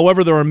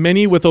 However, there are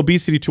many with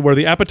obesity to where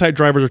the appetite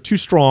drivers are too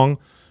strong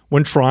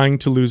when trying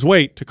to lose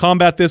weight. To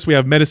combat this, we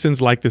have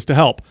medicines like this to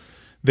help.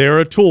 They're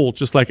a tool,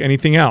 just like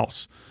anything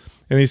else.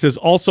 And he says,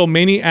 also,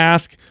 many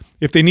ask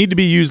if they need to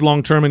be used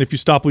long-term, and if you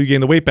stop, will you gain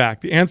the weight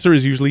back? The answer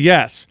is usually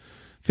yes.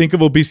 Think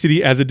of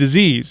obesity as a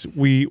disease.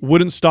 We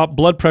wouldn't stop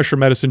blood pressure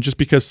medicine just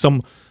because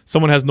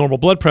someone has normal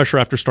blood pressure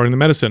after starting the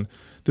medicine.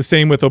 The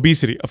same with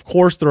obesity. Of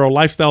course, there are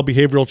lifestyle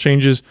behavioral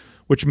changes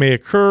which may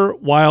occur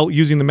while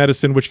using the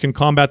medicine, which can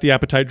combat the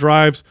appetite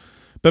drives,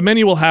 but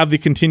many will have the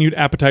continued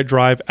appetite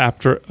drive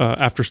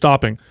after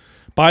stopping.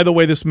 By the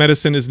way, this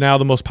medicine is now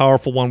the most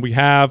powerful one we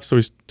have. So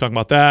he's talking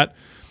about that.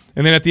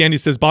 And then at the end, he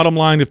says, bottom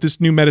line, if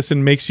this new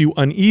medicine makes you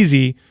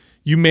uneasy,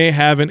 you may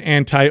have an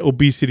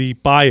anti-obesity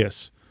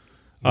bias.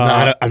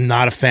 I'm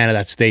not a fan of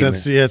that statement.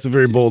 It's a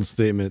very bold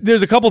statement.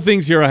 There's a couple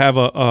things here I have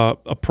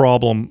a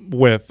problem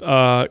with.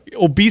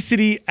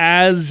 Obesity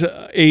as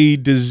a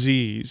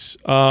disease.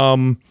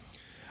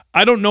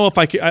 I don't know if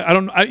I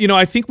can.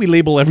 I think we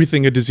label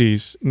everything a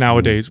disease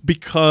nowadays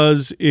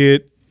because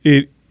it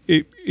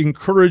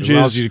encourages. It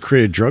allows you to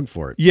create a drug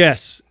for it.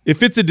 Yes,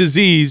 if it's a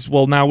disease,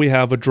 well, now we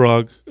have a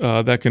drug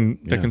that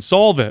can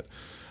solve it.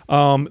 The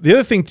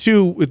other thing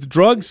too with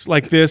drugs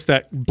like this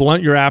that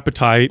blunt your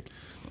appetite.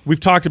 We've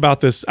talked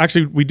about this.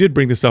 Actually, we did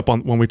bring this up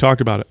when we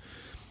talked about it.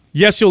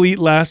 Yes, you'll eat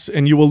less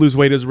and you will lose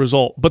weight as a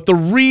result. But the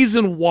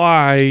reason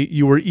why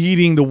you were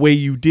eating the way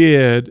you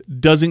did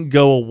doesn't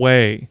go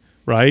away,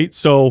 right?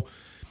 So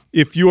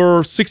if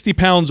you're 60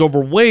 pounds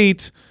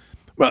overweight,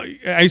 well,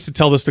 I used to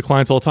tell this to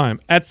clients all the time.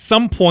 At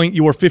some point,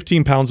 you were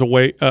 15 pounds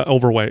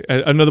overweight.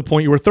 At another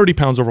point, you were 30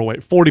 pounds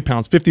overweight, 40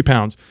 pounds, 50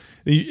 pounds.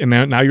 And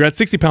now you're at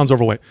 60 pounds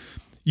overweight.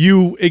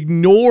 You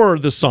ignore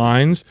the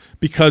signs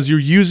because you're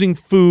using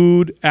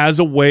food as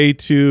a way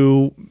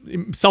to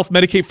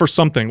self-medicate for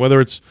something, whether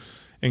it's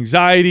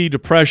anxiety,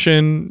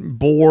 depression,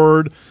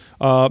 bored.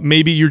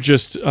 Maybe you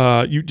just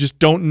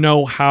don't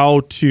know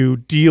how to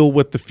deal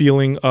with the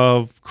feeling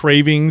of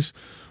cravings,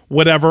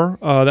 whatever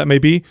that may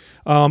be.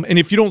 And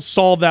if you don't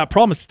solve that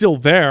problem, it's still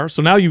there.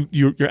 So now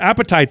your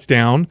appetite's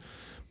down,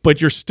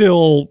 but you're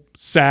still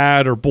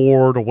sad or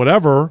bored or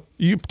whatever.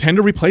 You tend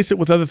to replace it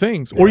with other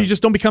things, or you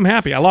just don't become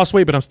happy. I lost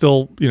weight, but I'm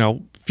still,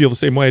 feel the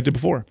same way I did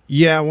before.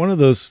 Yeah, one of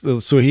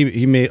those. So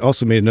he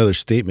also made another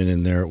statement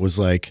in there. It was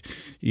like,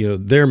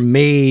 there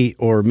may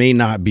or may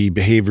not be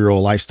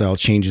behavioral lifestyle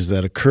changes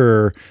that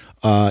occur,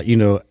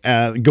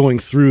 going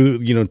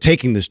through,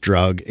 taking this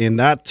drug. And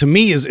that to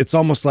me it's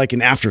almost like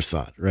an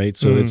afterthought, right?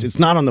 So it's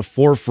not on the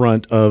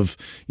forefront of,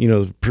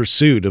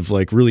 pursuit of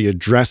like really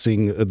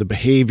addressing the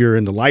behavior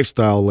and the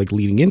lifestyle, like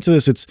leading into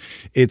this.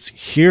 It's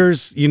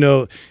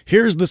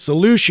here's the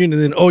solution.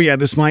 And then, oh yeah,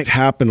 this might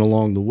happen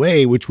along the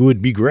way, which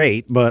would be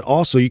great. But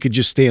also you could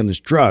just stay on this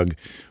drug,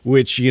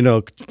 which,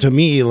 to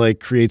me, like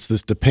creates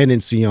this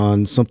dependency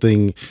on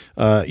something,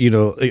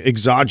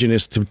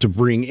 exogenous to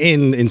bring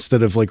in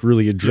instead of like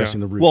really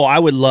addressing the root. Well, I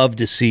would love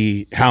to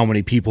see how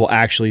many people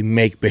actually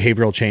make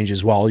behavioral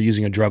changes while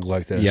using a drug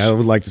like this. Yeah, I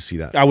would like to see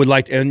that. I would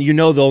like to, and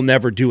they'll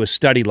never do a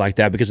study like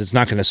that because it's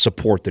not going to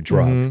support the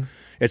drug.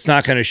 It's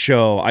not going to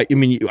show. I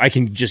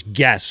can just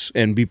guess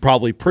and be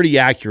probably pretty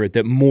accurate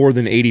that more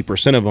than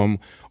 80% of them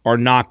are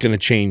not going to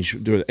change.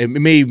 It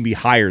may even be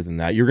higher than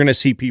that. You're going to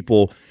see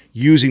people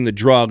using the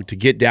drug to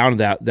get down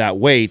to that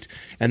weight,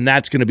 and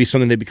that's going to be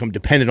something they become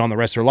dependent on the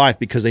rest of their life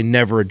because they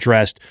never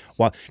addressed.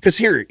 Well, because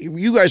here,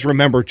 you guys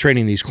remember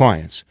training these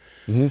clients.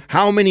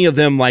 How many of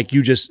them, like,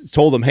 you just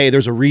told them, hey,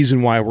 there's a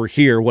reason why we're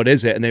here. What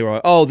is it? And they were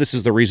like, oh, this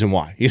is the reason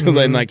why.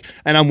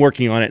 And I'm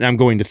working on it and I'm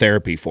going to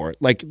therapy for it.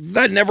 Like,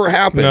 that never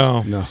happened.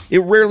 No. It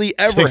rarely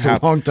ever takes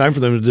happens. a long time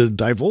for them to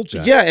divulge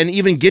that. Yeah, and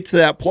even get to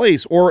that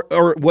place. Or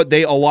what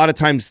they a lot of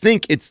times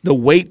think, it's the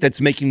weight that's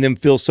making them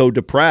feel so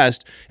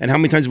depressed. And how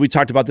many times have we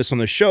talked about this on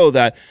the show,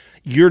 that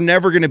you're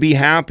never going to be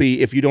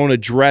happy if you don't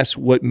address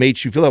what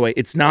makes you feel that way.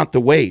 It's not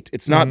the weight.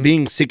 It's not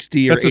being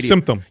 60 or 80. That's a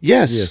symptom.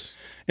 Yes.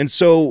 And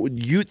so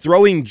you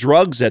throwing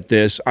drugs at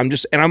this, I'm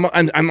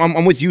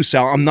with you,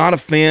 Sal. I'm not a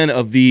fan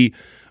of the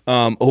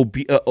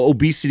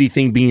obesity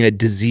thing being a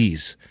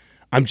disease.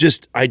 I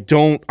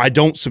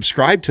don't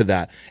subscribe to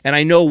that, and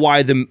I know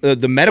why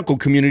the medical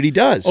community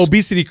does.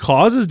 Obesity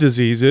causes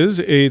diseases.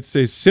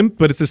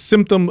 But it's a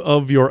symptom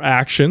of your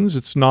actions.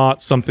 It's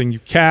not something you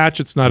catch.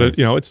 It's not it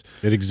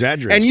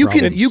exaggerates. And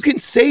you can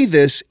say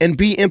this and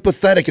be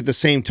empathetic at the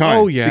same time.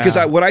 Oh yeah. Because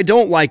what I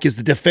don't like is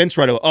the defense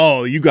right of,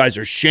 oh, you guys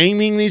are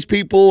shaming these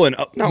people, and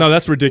no,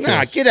 that's ridiculous.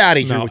 Nah, get out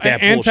of here with that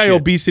bullshit.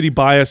 Anti-obesity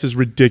bias is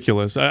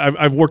ridiculous.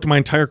 I've worked my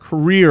entire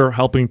career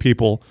helping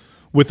people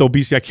with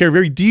obesity. I care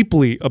very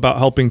deeply about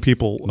helping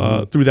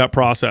people through that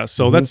process.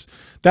 So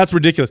that's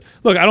ridiculous.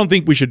 Look, I don't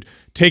think we should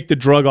take the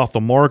drug off the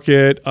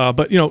market.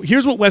 But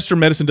here's what Western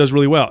medicine does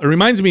really well. It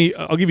reminds me.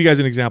 I'll give you guys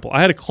an example.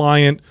 I had a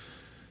client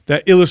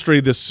that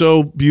illustrated this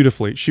so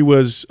beautifully. She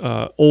was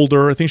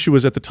older. I think she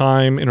was at the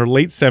time in her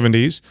late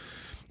 70s,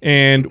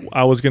 and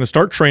I was going to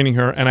start training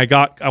her. And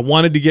I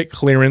wanted to get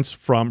clearance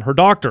from her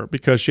doctor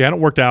because she hadn't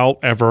worked out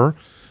ever.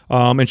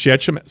 And she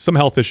had some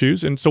health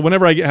issues. And so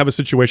whenever I have a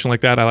situation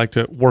like that, I like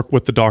to work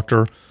with the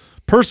doctor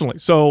personally.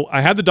 So I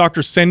had the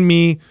doctor send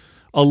me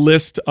a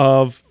list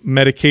of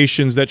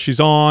medications that she's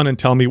on and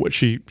tell me what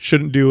she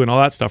shouldn't do and all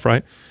that stuff,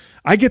 right?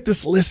 I get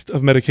this list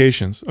of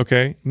medications,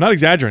 okay? I'm not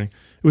exaggerating.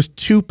 It was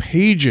 2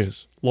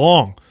 pages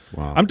long.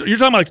 Wow. You're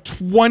talking about like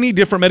 20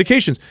 different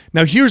medications.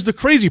 Now, here's the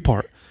crazy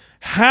part.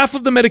 Half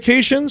of the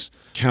medications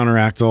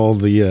counteract all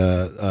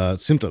the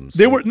symptoms.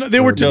 They were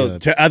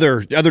to other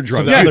drugs.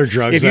 So the other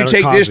drugs. If you that are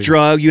take this causing-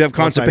 drug, you have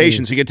That's what I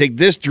constipation. mean. So you can take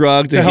this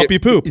drug to help you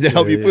poop. To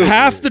help you poop.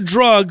 Half the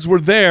drugs were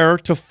there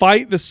to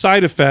fight the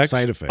side effects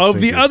of the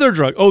thank you. other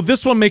drug. Oh,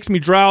 this one makes me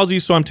drowsy,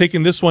 so I'm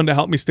taking this one to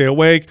help me stay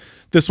awake.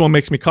 This one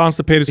makes me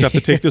constipated, so I have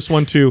to take this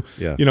one to,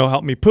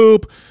 help me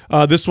poop.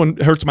 This one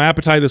hurts my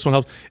appetite. This one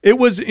helps. It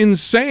was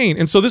insane.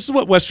 And so this is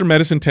what Western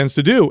medicine tends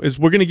to do, is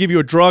we're going to give you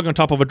a drug on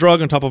top of a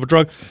drug on top of a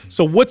drug.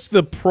 So what's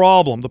the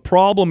problem? The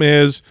problem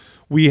is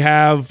we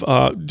have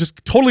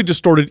just totally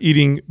distorted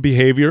eating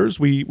behaviors.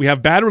 We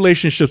have bad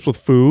relationships with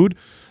food.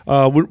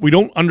 We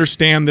don't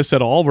understand this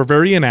at all. We're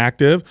very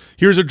inactive.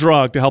 Here's a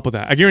drug to help with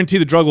that. I guarantee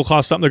the drug will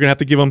cost something. They're going to have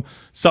to give them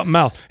something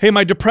else. Hey,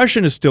 my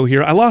depression is still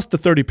here. I lost the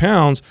 30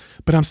 pounds,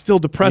 but I'm still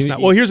depressed now.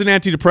 Well, here's an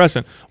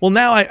antidepressant. Well,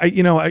 now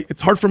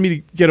it's hard for me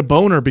to get a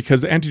boner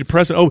because the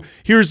antidepressant. Oh,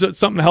 here's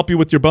something to help you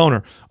with your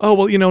boner. Oh,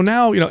 well,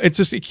 now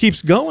it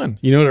keeps going.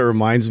 You know what it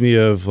reminds me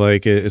of,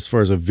 like, as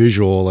far as a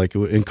visual, like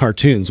in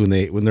cartoons when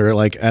they're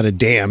like at a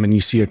dam and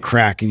you see a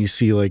crack and you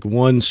see like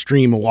one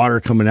stream of water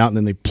coming out and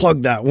then they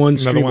plug that one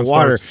stream of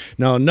water.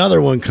 Now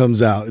another one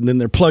comes out, and then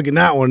they're plugging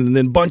that one, and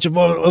then a bunch of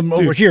them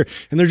over here,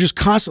 and they're just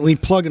constantly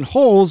plugging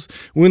holes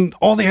when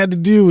all they had to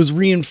do was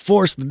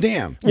reinforce the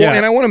dam. Well,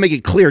 and I want to make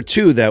it clear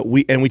too that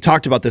we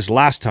talked about this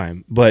last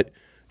time, but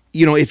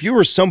if you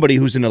were somebody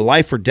who's in a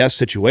life or death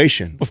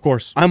situation, of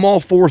course, I'm all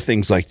for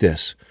things like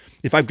this.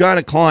 If I've got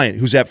a client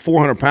who's at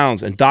 400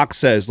 pounds and doc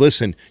says,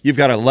 listen, you've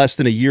got less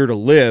than a year to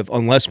live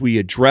unless we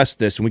address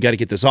this and we got to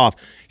get this off.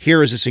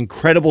 Here is this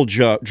incredible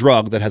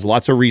drug that has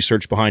lots of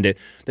research behind it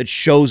that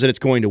shows that it's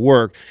going to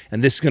work.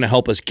 And this is going to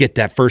help us get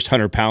that first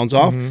 100 pounds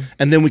off.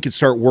 And then we can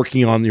start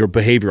working on your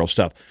behavioral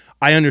stuff.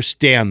 I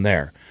understand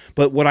there.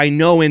 But what I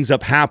know ends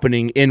up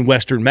happening in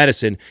Western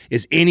medicine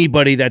is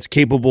anybody that's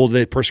capable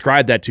to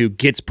prescribe that to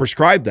gets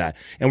prescribed that.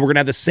 And we're going to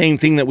have the same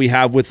thing that we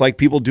have with like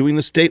people doing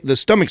the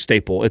stomach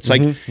staple. It's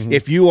like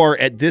if you are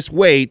at this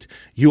weight,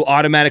 you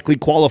automatically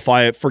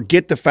qualify it.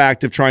 Forget the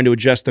fact of trying to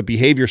adjust the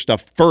behavior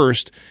stuff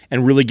first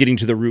and really getting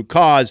to the root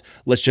cause.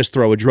 Let's just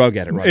throw a drug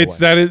at it right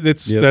away.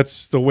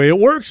 That's the way it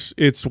works.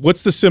 It's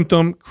what's the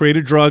symptom? Create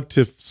a drug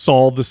to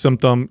solve the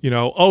symptom.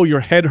 Oh,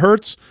 your head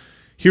hurts.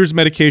 Here's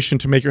medication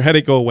to make your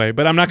headache go away.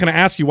 But I'm not going to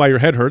ask you why your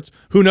head hurts.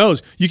 Who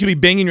knows? You could be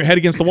banging your head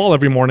against the wall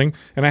every morning,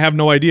 and I have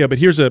no idea. But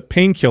here's a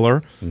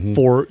painkiller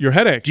for your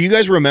headache. Do you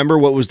guys remember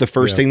what was the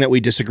first thing that we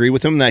disagreed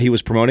with him that he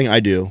was promoting?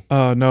 I do.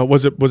 No.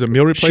 Was it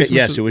meal replacements?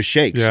 Yes, it was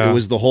shakes. Yeah. It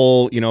was the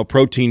whole,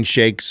 protein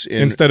shakes.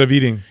 Instead of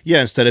eating.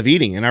 Yeah, instead of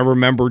eating. And I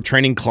remember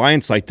training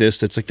clients like this.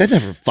 That's like, that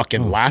never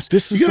fucking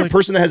lasts. You have a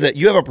person that has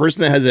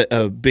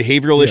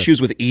behavioral issues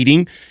with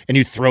eating, and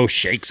you throw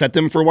shakes at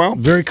them for a while.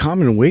 Very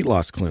common in weight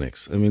loss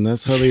clinics. I mean,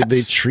 that's how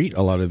they treat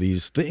a lot of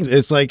these things.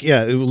 It's like,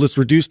 let's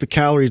reduce the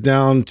calories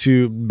down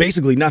to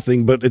basically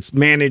nothing, but it's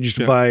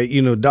managed by,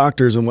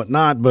 doctors and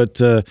whatnot.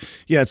 But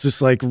it's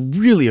this like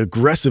really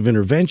aggressive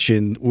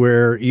intervention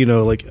where,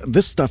 like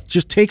this stuff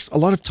just takes a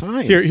lot of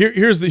time.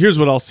 Here's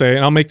what I'll say,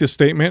 and I'll make this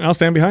statement, and I'll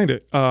stand behind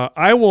it.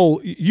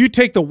 You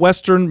take the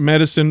Western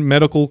medicine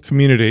medical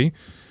community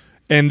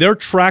and their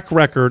track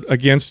record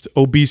against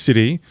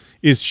obesity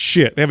is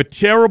shit. They have a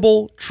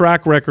terrible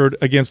track record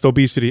against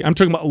obesity. I'm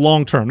talking about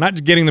long term, not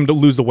just getting them to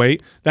lose the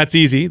weight. That's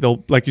easy.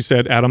 They'll, like you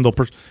said, Adam,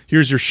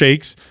 here's your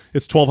shakes.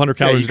 It's 1,200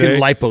 calories a day. You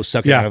can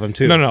lipo-suck out of them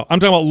too. No.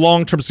 I'm talking about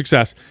long term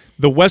success.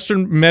 The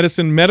Western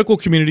medicine medical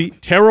community,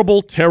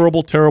 terrible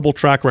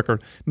track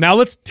record. Now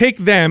let's take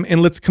them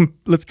and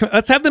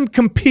let's have them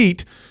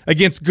compete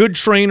against good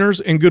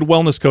trainers and good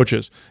wellness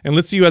coaches, and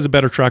let's see who has a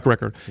better track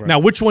record. Right. Now,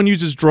 which one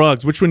uses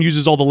drugs? Which one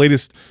uses all the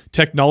latest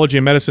technology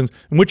and medicines?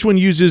 And which one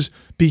uses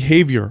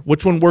behavior?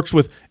 Which one works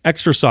with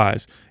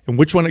exercise? And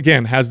which one,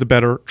 again, has the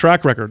better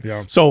track record?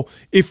 Yeah. So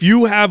if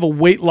you have a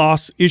weight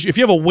loss issue, if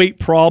you have a weight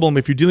problem,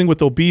 if you're dealing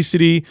with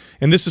obesity,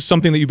 and this is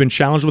something that you've been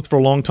challenged with for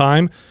a long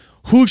time,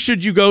 who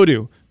should you go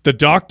to? The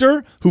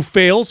doctor who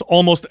fails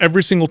almost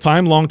every single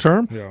time long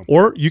term,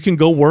 or you can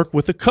go work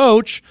with a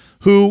coach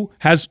who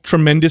has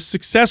tremendous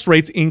success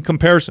rates in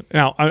comparison.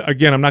 Now,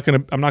 again, I'm not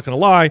going to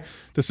lie.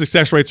 The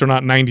success rates are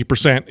not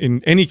 90%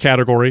 in any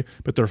category,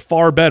 but they're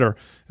far better.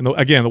 And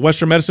again, the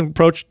Western medicine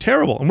approach,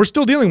 terrible, and we're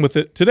still dealing with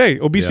it today.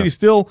 Obesity is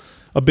still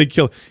a big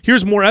killer.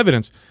 Here's more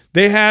evidence.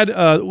 They had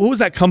what was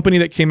that company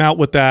that came out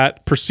with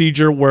that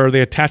procedure where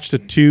they attached a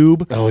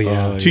tube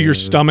to your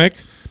stomach?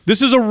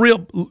 This is a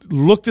real,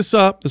 look this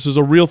up. This is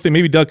a real thing.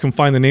 Maybe Doug can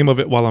find the name of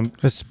it while I'm.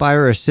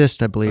 Aspire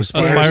Assist, I believe.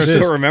 Aspire Assist.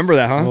 Still remember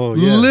that, huh? Oh,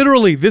 yeah.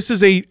 Literally, this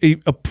is a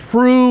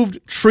approved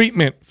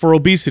treatment for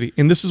obesity.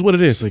 And this is what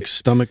it is. It's like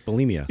stomach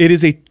bulimia. It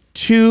is a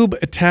tube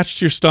attached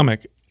to your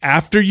stomach.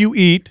 After you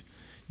eat,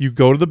 you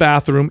go to the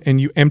bathroom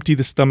and you empty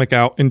the stomach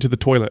out into the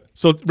toilet.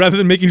 So rather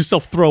than making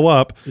yourself throw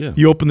up,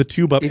 you open the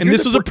tube up. And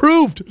this is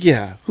approved.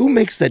 Yeah. Who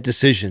makes that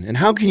decision? And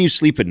how can you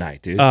sleep at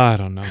night, dude? I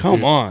don't know.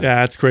 Come on.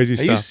 Yeah, it's crazy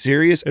stuff. Are you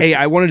serious? Hey,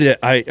 I wanted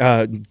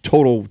to,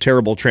 total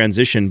terrible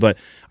transition, but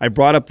I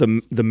brought up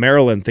the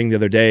Maryland thing the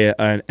other day,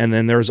 and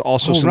then there's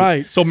also some.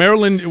 Right. So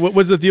Maryland, what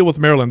was the deal with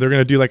Maryland? They're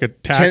going to do like a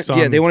tax on.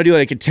 Yeah, they want to do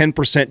like a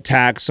 10%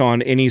 tax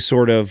on any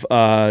sort of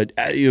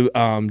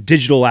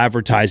digital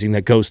advertising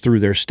that goes through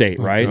their state,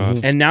 right?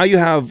 And now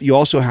you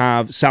also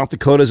have South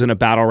Dakota's in a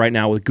battle right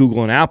now with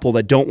Google and Apple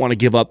that don't want to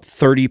give up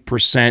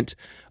 30%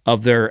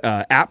 of their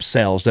app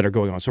sales that are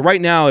going on. So right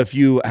now, if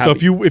you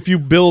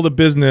build a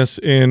business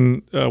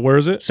in where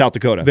is it? South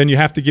Dakota, then you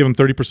have to give them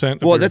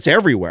 30%. Well, that's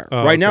everywhere.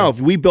 Right now,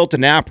 if we built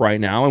an app right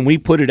now and we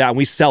put it out, and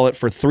we sell it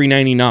for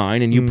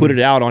 $3.99, and you put it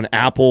out on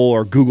Apple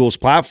or Google's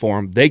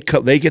platform, they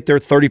get their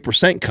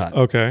 30% cut.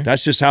 Okay,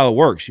 that's just how it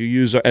works. You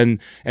use and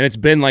it's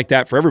been like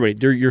that for everybody.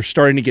 You're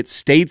starting to get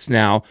states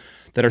now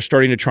that are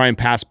starting to try and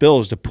pass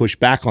bills to push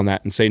back on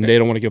that and say they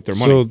don't want to give their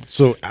money.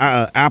 So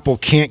Apple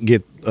can't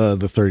get the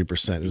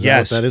 30%. Is that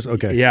what that is?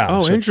 Okay. Yeah.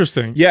 Oh,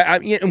 interesting. Yeah.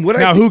 And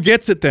who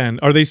gets it then?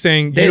 Are they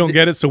saying you don't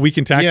get it, so we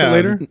can tax it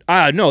later?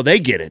 No, they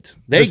get it.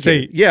 They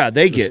get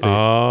it.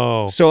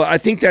 Oh. So I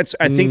think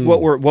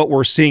what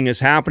we're seeing is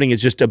happening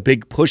is just a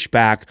big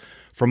pushback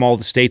from all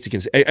the states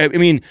against it. I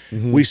mean,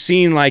 we've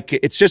seen like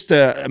it's just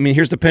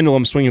here's the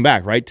pendulum swinging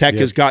back, right? Tech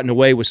has gotten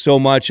away with so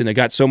much, and they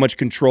got so much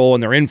control,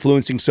 and they're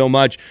influencing so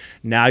much.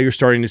 Now you're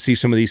starting to see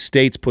some of these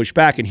states push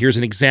back, and here's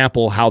an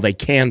example how they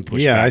can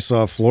push back. Yeah, I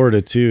saw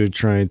Florida too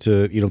trying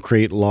to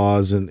create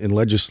laws and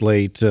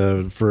legislate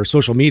for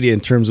social media in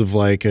terms of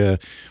like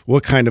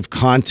what kind of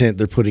content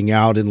they're putting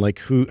out and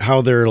like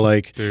how they're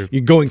like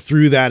going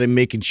through that and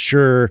making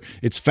sure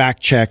it's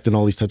fact checked and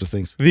all these types of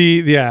things.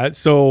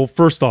 So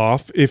first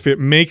off, if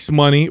it makes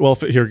money, well,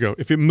 here we go.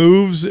 If it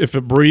moves, if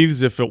it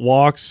breathes, if it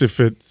walks, if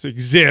it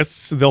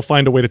exists, they'll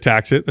find a way to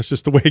tax it. That's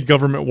just the way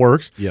government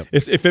works. Yep.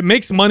 If it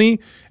makes money,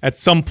 at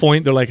some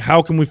point they're like,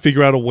 how can we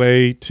figure out a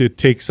way to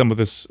take some of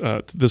this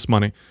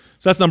money?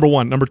 So that's number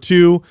one. Number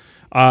two,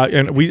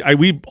 and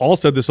we all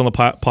said this on the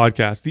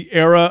podcast, the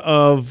era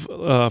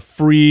of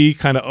free,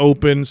 kind of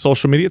open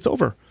social media, it's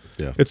over.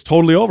 Yeah. It's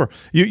totally over.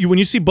 When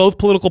you see both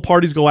political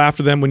parties go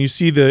after them, when you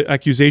see the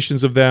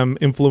accusations of them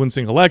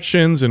influencing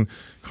elections and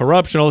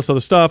corruption, all this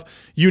other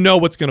stuff, you know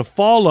what's going to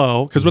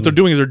follow, because what they're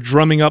doing is they're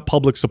drumming up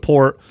public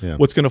support. Yeah.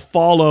 What's going to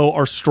follow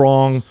are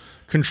strong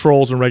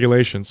controls and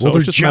regulations. So well,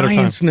 they're it's just a matter of time.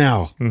 giants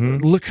now.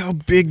 Look how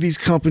big these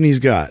companies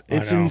got.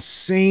 It's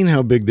insane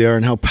how big they are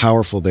and how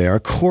powerful they are.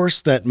 Of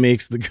course, that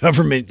makes the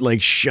government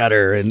like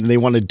shudder, and they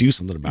want to do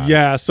something about it.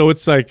 Yeah, so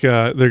it's like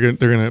they're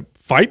gonna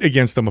fight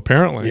against them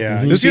apparently.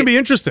 Yeah, this is gonna be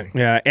interesting.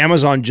 Yeah,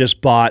 Amazon just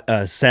bought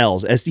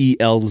Selz,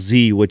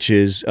 SELZ, which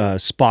is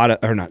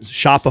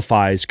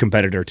Shopify's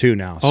competitor too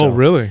now. So, oh,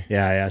 really?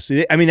 Yeah.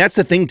 So, I mean, that's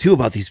the thing too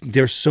about these.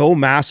 They're so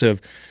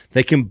massive.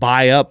 They can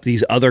buy up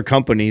these other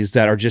companies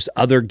that are just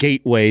other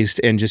gateways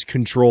and just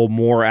control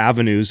more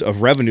avenues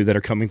of revenue that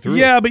are coming through.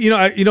 Yeah, but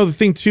the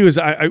thing too is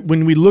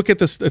when we look at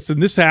this,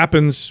 and this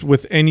happens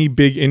with any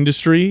big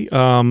industry,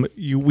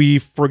 we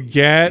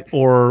forget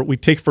or we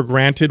take for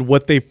granted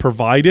what they've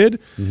provided,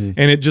 and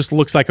it just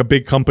looks like a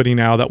big company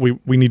now that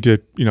we need to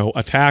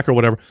attack or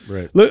whatever.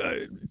 Right. Look,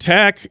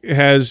 tech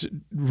has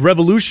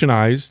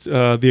revolutionized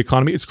the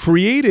economy. It's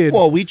created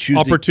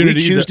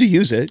opportunities. We choose to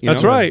use it.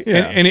 That's right,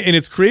 yeah. and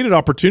it's created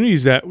opportunities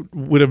that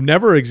would have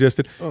never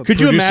existed. Could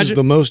you imagine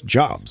the most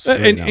jobs?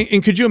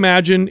 And could you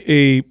imagine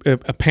a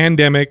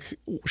pandemic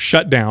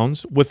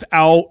shutdowns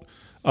without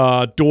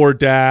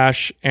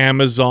DoorDash,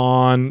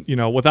 Amazon,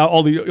 without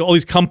all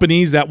these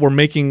companies that were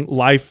making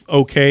life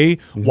okay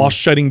while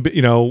shutting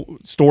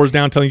stores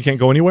down, telling you can't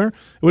go anywhere? It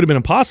would have been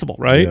impossible,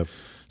 right? Yep.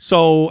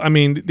 So, I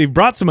mean, they've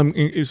brought some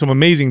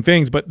amazing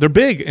things, but they're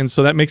big, and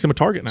so that makes them a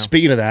target now.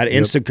 Speaking of that,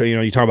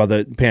 Instacart, you talk about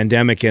the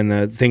pandemic and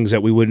the things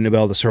that we wouldn't have been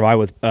able to survive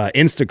with.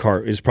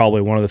 Instacart is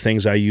probably one of the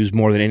things I use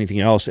more than anything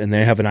else, and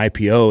they have an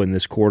IPO in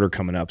this quarter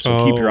coming up,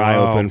 so keep your eye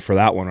open for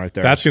that one right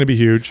there. That's going to be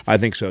huge. I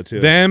think so, too.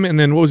 Them, and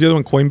then what was the other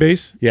one,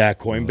 Coinbase? Yeah,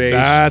 Coinbase.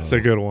 That's a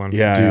good one.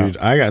 Yeah, dude,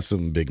 I got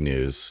some big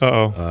news.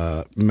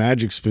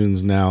 Magic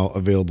Spoon's now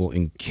available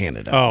in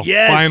Canada. Oh,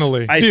 yes,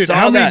 finally. Dude,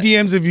 how many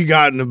DMs have you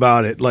gotten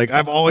about it? Like,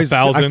 I've always...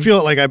 1,000. I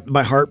feel like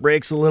my heart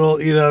breaks a little,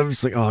 I'm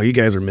just like, oh, you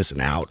guys are missing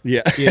out.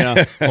 Yeah.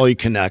 All you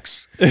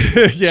Canucks.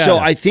 Yeah. So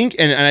I think,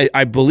 and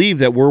I believe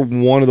that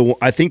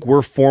I think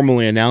we're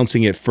formally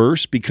announcing it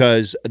first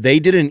because they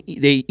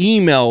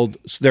emailed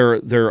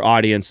their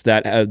audience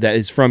that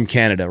is from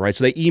Canada, right?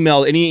 So they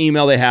emailed any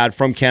email they had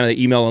from Canada,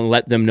 email and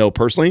let them know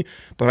personally.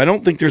 But I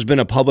don't think there's been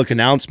a public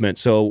announcement.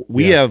 So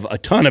we have a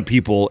ton of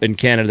people in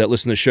Canada that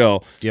listen to the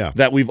show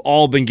that we've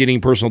all been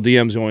getting personal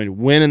DMs going,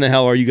 when in the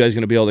hell are you guys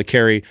going to be able to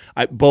carry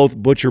both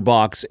Butcher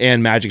Box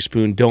and Magic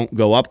Spoon don't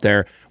go up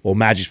there? Well,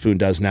 Magic Spoon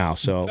does now,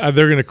 so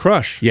they're going to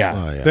crush. Yeah,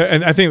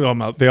 and I think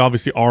they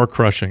obviously are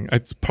crushing.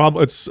 It's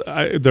probably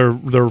their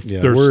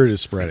word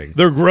is spreading.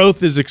 Their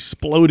growth is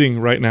exploding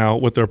right now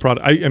with their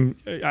product.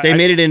 They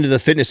made it into the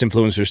fitness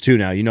influencers too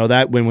now. You know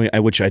that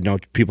which I know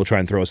people try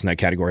and throw us in that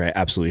category. I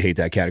absolutely hate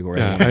that category.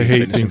 Yeah, I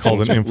hate being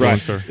called an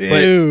influencer.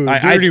 Right. Ew,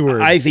 dirty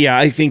word. I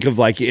think of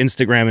like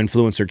Instagram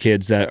influencer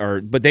kids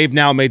but they've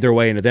now made their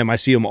way into them. I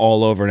see them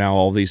all over now.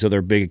 All these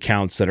other big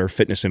accounts that are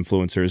fitness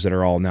influencers that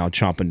are all now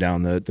chomping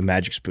down the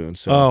magic spoon.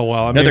 So Oh,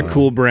 well, I mean, another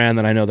cool brand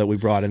that I know that we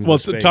brought into well,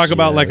 the space. talk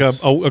about like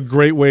a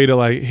great way to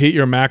like hit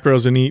your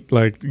macros and eat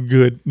like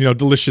good,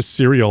 delicious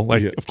cereal.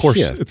 Like, of course,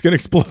 it's going to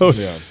explode,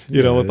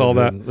 with all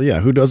that. Yeah,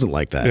 who doesn't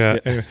like that? Yeah.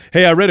 Anyway.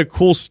 Hey, I read a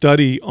cool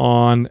study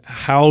on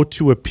how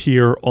to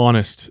appear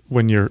honest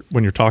when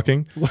you're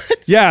talking. What?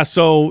 Yeah,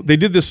 so they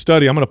did this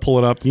study. I'm going to pull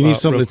it up. You need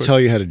someone to tell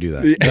you how to do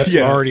that. That's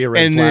already a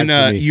red flag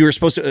for me. You're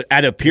supposed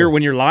to appear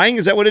when you're lying.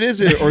 Is that what it is,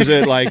 or is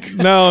it like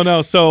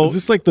no? So is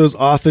this like those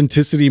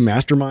authenticity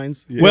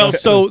masterminds? Yeah. Well,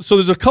 so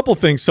there's a couple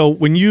things. So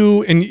when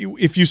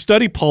if you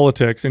study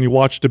politics and you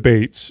watch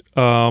debates,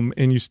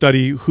 and you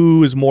study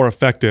who is more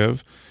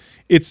effective,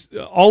 it's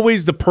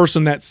always the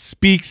person that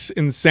speaks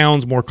and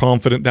sounds more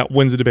confident that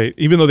wins the debate,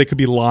 even though they could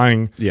be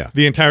lying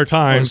the entire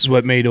time. Well, this is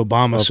what made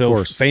Obama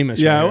so famous.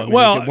 Yeah, right?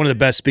 One of the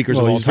best speakers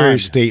of all he's time. very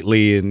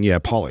stately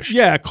and polished.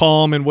 Yeah,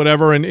 calm and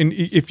whatever. And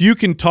if you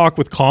can talk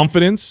with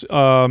confidence,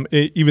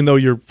 even though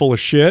you're full of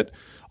shit,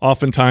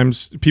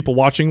 oftentimes people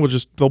watching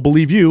they'll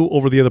believe you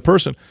over the other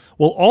person.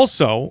 Well,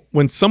 also,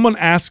 when someone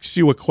asks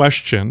you a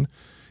question,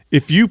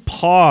 if you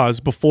pause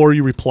before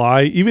you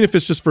reply, even if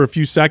it's just for a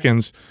few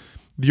seconds,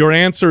 your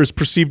answer is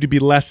perceived to be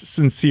less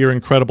sincere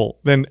and credible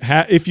than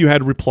if you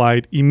had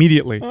replied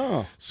immediately.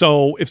 Oh.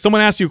 So if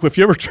someone asks you, if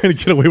you're ever trying to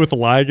get away with a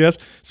lie, I guess,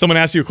 someone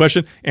asks you a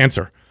question,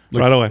 answer.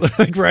 Right away.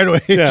 Like right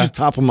away. It's just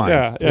top of mind.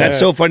 Yeah, That's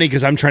so funny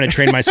because I'm trying to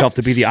train myself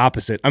to be the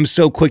opposite. I'm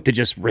so quick to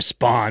just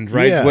respond,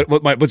 right? Yeah.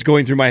 What's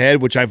going through my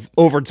head, which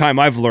over time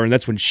I've learned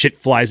that's when shit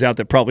flies out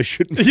that probably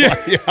shouldn't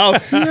fly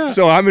out. Yeah.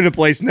 So I'm in a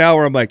place now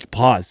where I'm like,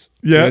 pause.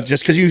 Yeah.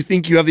 Just because you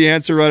think you have the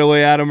answer right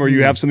away, Adam, or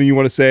you have something you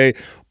want to say,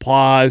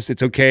 pause.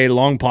 It's okay.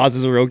 Long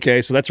pauses are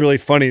okay. So that's really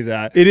funny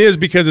that. It is,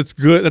 because it's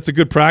good. That's a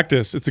good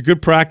practice. It's a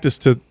good practice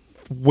to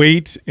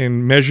wait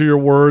and measure your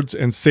words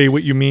and say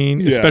what you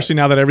mean, especially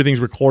now that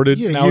everything's recorded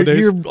nowadays.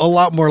 You're a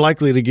lot more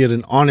likely to get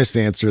an honest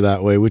answer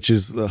that way, which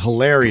is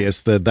hilarious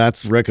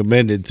that's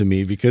recommended to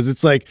me, because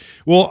it's like,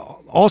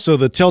 well, also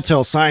the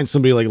telltale sign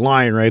somebody like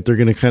lying, right? They're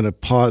going to kind of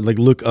pause, like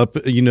look up,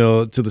 to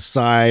the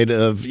side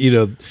of, their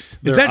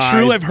Is that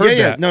true? eyes. I've heard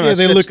that. No,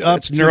 they look up.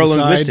 It's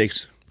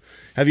neurolinguistics.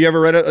 Have you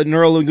ever read a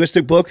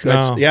neurolinguistic book?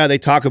 No. Yeah, they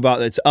talk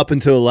about it's up and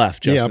to the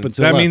left. Justin. Yeah, up and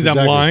to That the left. means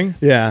I'm lying.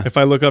 Yeah. If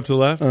I look up to the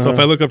left. So if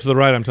I look up to the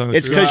right, I'm telling the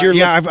It's truth. because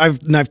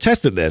you're. I've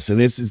tested this,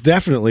 and it's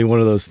definitely one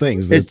of those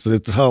things.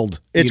 It's held.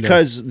 It's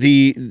because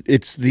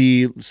it's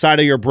the side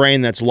of your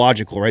brain that's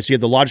logical, right? So you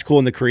have the logical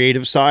and the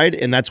creative side,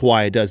 and that's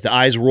why it does. The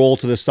eyes roll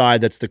to the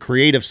side. That's the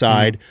creative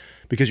side.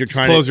 Because you're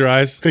trying close your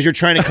eyes. Because you're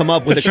trying to come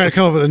up with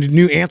a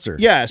new answer.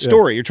 Yeah,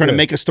 story. You're trying to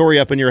make a story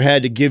up in your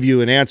head to give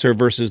you an answer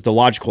versus the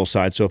logical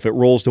side. So if it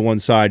rolls to one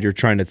side, you're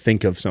trying to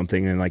think of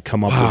something and like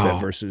come up with it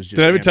versus just.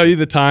 Did I ever tell you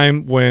the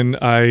time when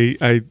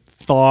I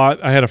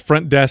thought I had a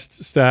front desk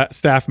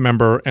staff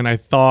member, and I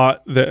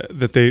thought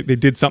that they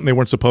did something they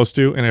weren't supposed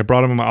to, and I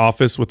brought them in my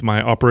office with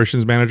my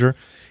operations manager,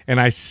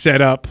 and I set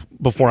up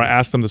before I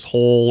asked them this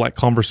whole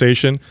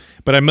conversation,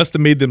 but I must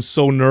have made them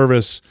so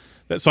nervous.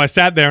 So I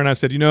sat there and I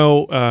said,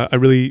 I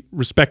really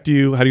respect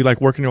you. How do you like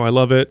working here? I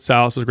love it.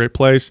 Sal's is a great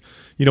place.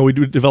 We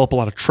do develop a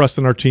lot of trust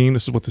in our team.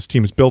 This is what this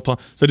team is built on.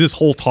 So I did this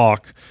whole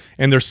talk,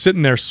 and they're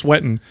sitting there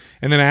sweating.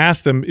 And then I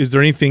asked them, is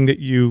there anything that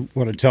you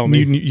want to tell me?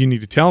 You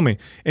need to tell me.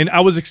 And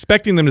I was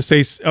expecting them to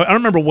say, I don't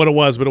remember what it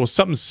was, but it was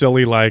something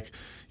silly like,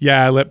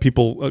 yeah, I let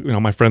people,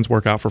 my friends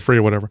work out for free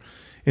or whatever.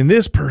 And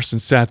this person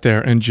sat there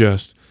and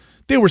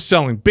they were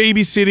selling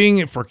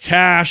babysitting for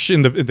cash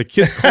in the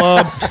kids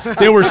club.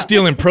 They were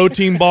stealing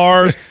protein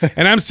bars.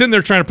 And I'm sitting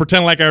there trying to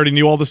pretend like I already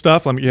knew all the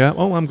stuff. I'm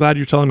I'm glad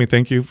you're telling me.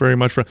 Thank you very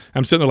much.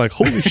 I'm sitting there like,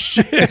 holy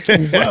shit.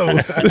 Whoa.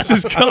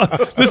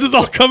 This is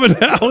all coming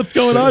out. What's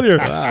going on here?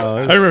 Wow,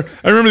 I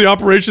remember the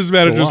operations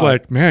manager's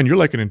like, man, you're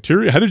like an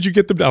interior. How did you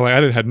get them down?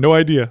 I had no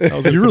idea. I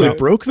was like, you really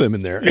broke them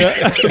in there. Yeah,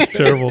 it's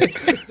terrible.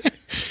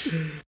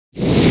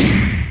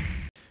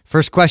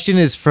 First question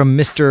is from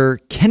Mr.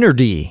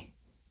 Kennedy.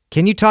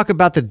 Can you talk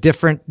about the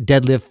different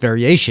deadlift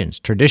variations,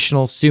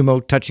 traditional,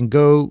 sumo, touch and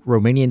go,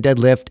 Romanian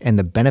deadlift, and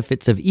the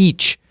benefits of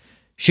each?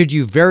 Should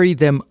you vary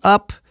them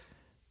up?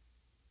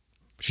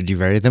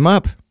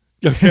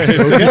 Okay.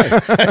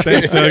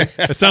 Thanks, Doug.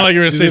 It sounded like you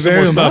were going to say some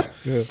more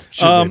stuff. Yeah.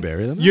 Should they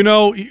bury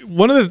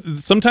them?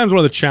 Sometimes one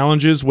of the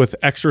challenges with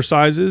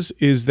exercises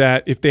is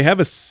that if they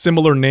have a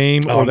similar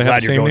name or they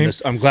have the same name.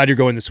 I'm glad you're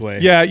going this way.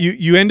 Yeah,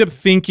 you end up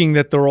thinking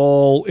that they're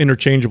all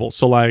interchangeable.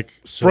 So like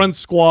front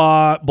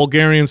squat,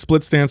 Bulgarian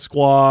split stance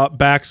squat,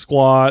 back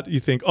squat, you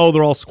think, oh,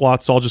 they're all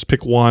squats, so I'll just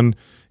pick one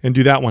and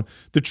do that one.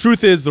 The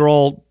truth is they're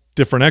all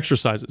different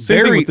exercises.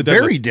 Same thing with the deadlift.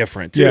 Very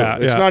different too. Yeah,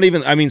 it's not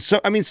even.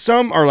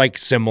 Some are like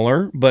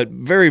similar, but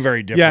very,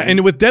 very different. Yeah,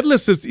 and with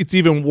deadlifts, it's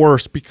even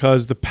worse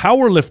because the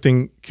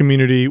powerlifting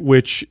community,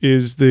 which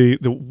is the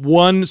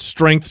one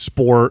strength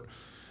sport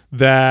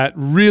that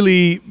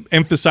really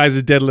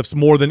emphasizes deadlifts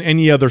more than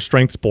any other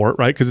strength sport,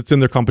 right? Because it's in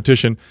their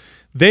competition.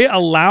 They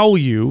allow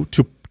you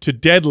to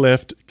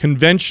deadlift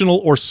conventional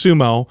or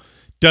sumo.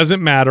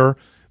 Doesn't matter.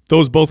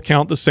 Those both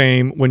count the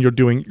same when you're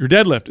doing your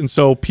deadlift. And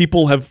so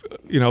people have,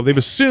 they've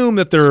assumed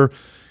that they're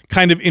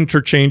kind of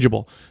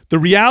interchangeable. The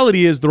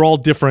reality is they're all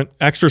different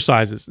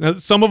exercises. Now,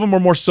 some of them are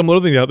more similar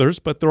than the others,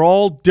 but they're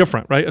all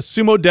different, right? A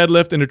sumo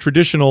deadlift and a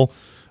traditional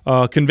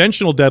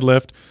conventional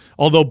deadlift,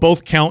 although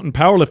both count in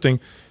powerlifting,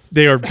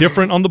 they are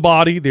different on the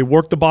body. They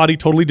work the body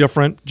totally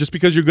different. Just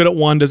because you're good at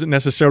one doesn't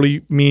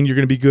necessarily mean you're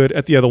going to be good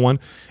at the other one.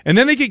 And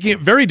then they get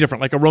very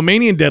different, like a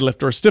Romanian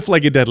deadlift or a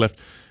stiff-legged deadlift.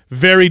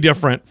 Very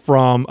different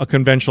from a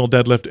conventional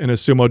deadlift and a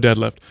sumo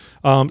deadlift.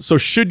 So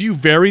should you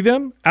vary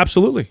them?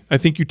 Absolutely. I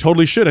think you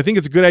totally should. I think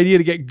it's a good idea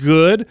to get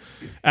good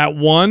at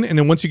one, and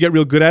then once you get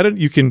real good at it,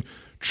 you can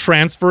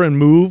transfer and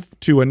move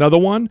to another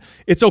one.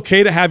 It's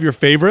okay to have your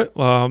favorite.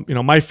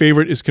 My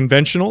favorite is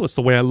conventional. It's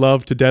the way I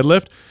love to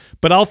deadlift.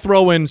 But I'll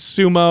throw in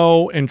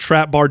sumo and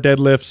trap bar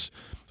deadlifts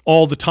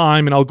all the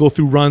time, and I'll go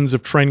through runs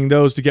of training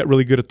those to get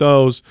really good at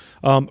those.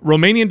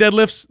 Romanian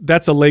deadlifts,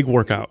 that's a leg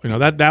workout.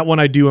 That one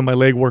I do in my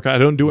leg workout. I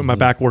don't do it in my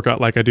back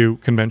workout like I do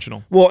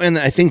conventional. Well, and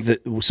I think that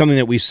something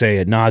that we say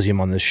ad nauseum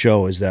on this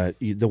show is that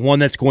the one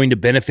that's going to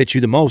benefit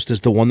you the most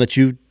is the one that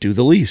you do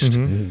the least.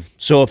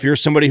 So if you're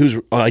somebody who's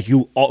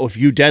if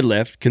you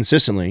deadlift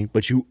consistently,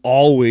 but you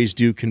always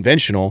do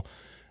conventional,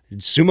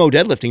 sumo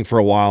deadlifting for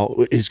a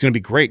while is going to be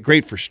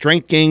great for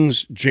strength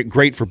gains,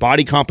 great for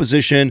body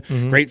composition,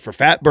 great for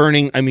fat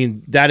burning. I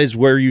mean, that is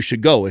where you should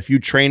go. If you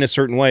train a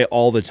certain way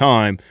all the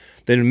time,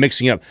 then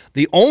mixing up.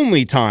 The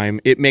only time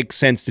it makes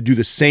sense to do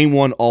the same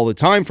one all the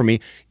time for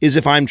me is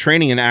if I'm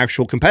training an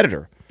actual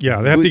competitor. Yeah,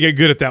 they have to get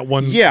good at that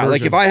one. Yeah, version.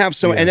 like if I have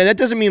and that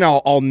doesn't mean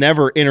I'll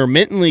never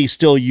intermittently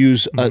still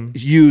use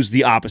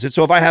the opposite.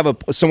 So if I have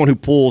someone who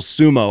pulls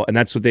sumo and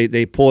that's what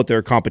they pull at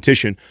their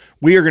competition,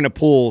 we are going to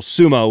pull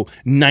sumo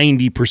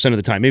 90% of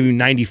the time, maybe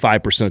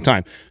 95% of the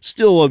time.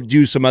 Still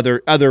do some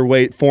other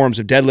forms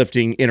of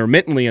deadlifting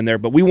intermittently in there,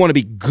 but we want to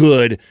be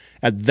good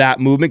at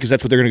that movement because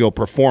that's what they're going to go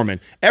perform in.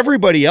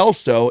 Everybody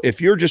else, though, if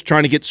you're just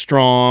trying to get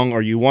strong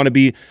or you want to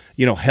be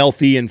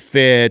healthy and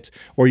fit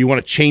or you want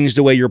to change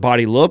the way your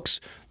body looks,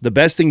 the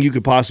best thing you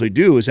could possibly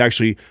do is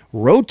actually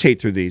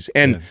rotate through these.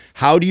 And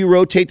how do you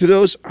rotate through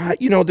those?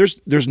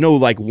 There's no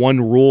like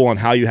one rule on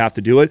how you have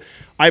to do it.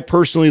 I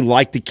personally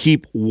like to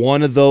keep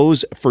one of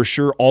those for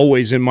sure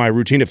always in my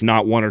routine, if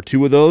not one or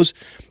two of those.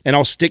 And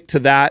I'll stick to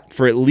that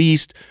for at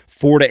least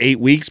 4 to 8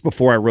 weeks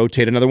before I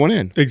rotate another one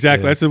in.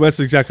 Exactly. Yeah. That's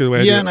exactly the way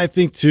I do it. Yeah, and I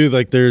think too,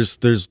 like there's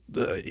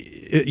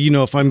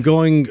if I'm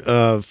going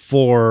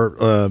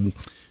for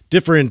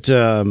different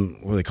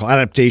what do they call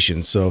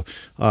adaptations. So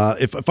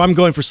if I'm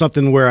going for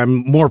something where I'm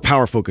more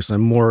power focused,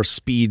 I'm more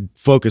speed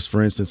focused,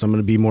 for instance, I'm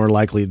going to be more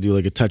likely to do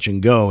like a touch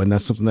and go, and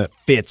that's something that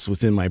fits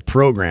within my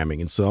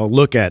programming. And so I'll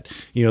look at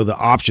the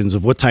options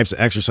of what types of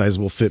exercises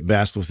will fit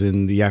best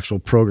within the actual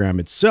program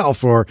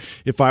itself, or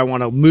if I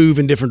want to move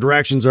in different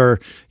directions or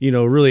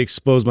really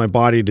expose my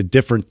body to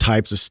different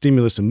types of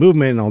stimulus and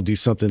movement, and I'll do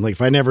something like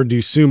if I never do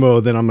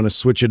sumo, then I'm going to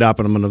switch it up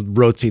and I'm going to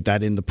rotate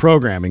that in the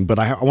programming. But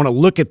I want to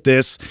look at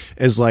this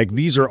as like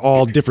these are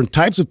all different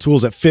types of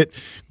tools that fit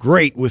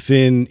great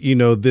within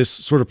this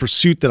sort of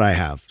pursuit that I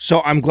have.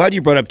 So I'm glad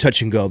you brought up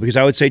touch and go because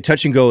I would say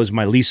touch and go is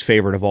my least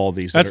favorite of all of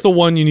these. That's the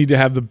one you need to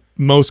have the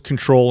most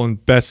control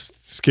and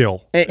best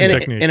skill and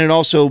technique. And it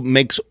also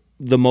makes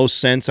the most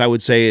sense, I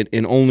would say,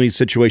 in only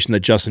situation that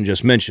Justin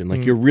just mentioned.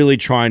 Like you're really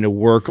trying to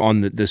work on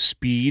the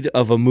speed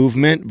of a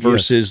movement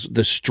versus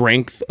the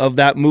strength of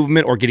that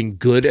movement or getting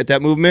good at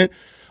that movement.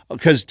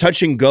 Because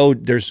touch and go,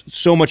 there's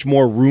so much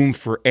more room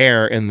for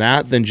error in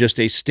that than just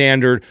a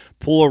standard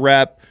pull a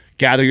rep,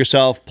 gather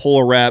yourself, pull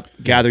a rep,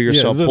 gather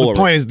yourself, pull a rep. The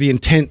point is the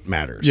intent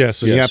matters. Yes.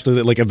 So you have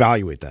to like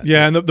evaluate that.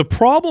 Yeah, and the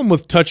problem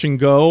with touch and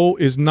go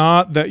is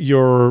not that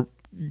you're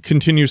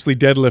continuously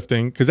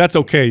deadlifting, because that's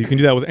okay. You can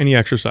do that with any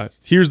exercise.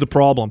 Here's the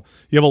problem.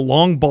 You have a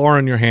long bar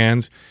in your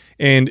hands,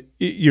 and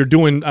you're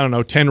doing,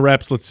 10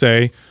 reps, let's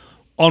say.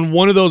 On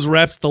one of those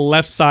reps, the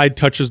left side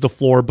touches the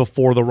floor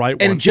before the right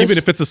one, even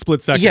if it's a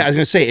split second. Yeah, I was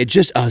going to say, it's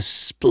just a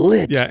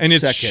split Yeah, and it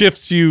second.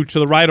 shifts you to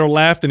the right or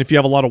left, and if you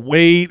have a lot of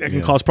weight, that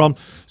can cause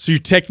problems. So your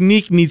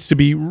technique needs to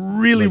be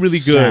really, really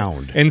good.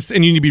 Sound. And you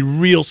need to be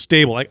real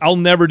stable. Like I'll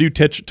never do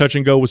touch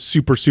and go with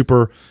super,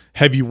 super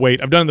heavy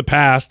weight. I've done it in the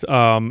past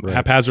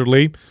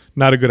haphazardly.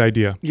 Not a good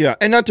idea. Yeah,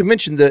 and not to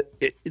mention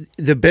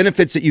the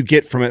benefits that you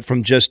get from it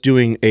from just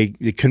doing a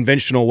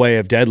conventional way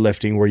of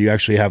deadlifting where you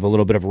actually have a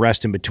little bit of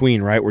rest in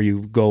between, right, where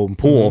you go and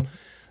pull.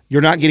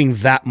 You're not getting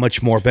that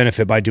much more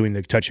benefit by doing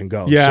the touch and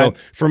go. Yeah. So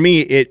for me,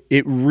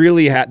 it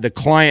really the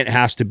client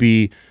has to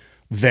be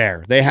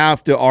there. They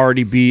have to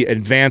already be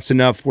advanced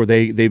enough where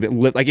they've been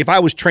like if I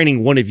was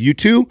training one of you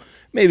two,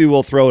 maybe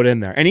we'll throw it in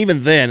there. And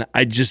even then,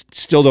 I just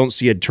still don't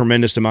see a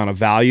tremendous amount of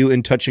value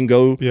in touch and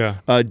go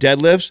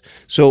deadlifts.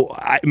 So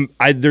I'm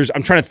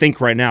trying to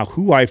think right now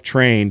who I've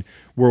trained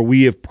where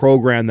we have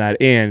programmed that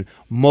in.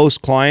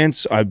 Most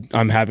clients,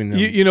 I'm having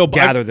them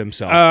gather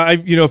themselves.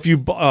 If you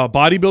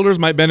bodybuilders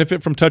might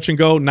benefit from touch and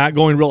go, not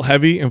going real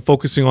heavy and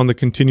focusing on the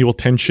continual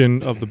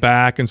tension of the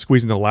back and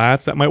squeezing the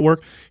lats. That might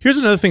work. Here's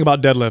another thing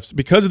about deadlifts.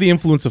 Because of the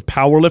influence of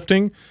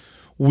powerlifting,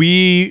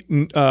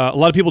 a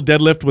lot of people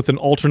deadlift with an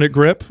alternate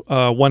grip,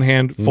 one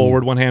hand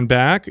forward, one hand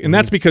back, and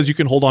that's because you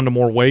can hold on to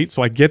more weight.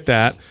 So I get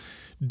that.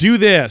 do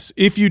this.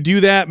 If you do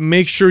that,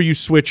 make sure you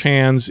switch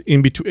hands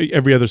in between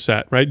every other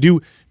set, right?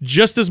 Do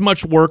just as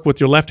much work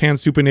with your left hand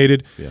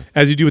supinated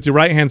as you do with your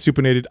right hand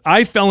supinated.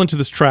 I fell into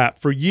this trap.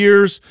 For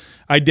years,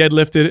 I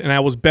deadlifted, and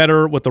I was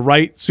better with the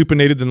right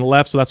supinated than the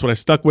left, so that's what I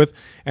stuck with.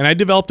 And I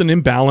developed an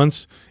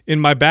imbalance in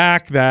my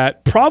back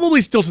that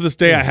probably still to this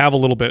day I have a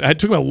little bit. It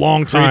took me a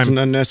long time. Creates an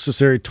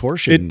unnecessary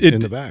torsion in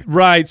the back.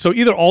 Right. So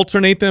either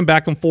alternate them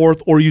back and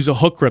forth or use a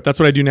hook grip. That's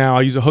what I do now.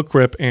 I use a hook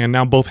grip, and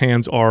now both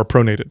hands are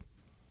pronated.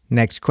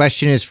 Next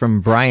question is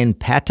from Brian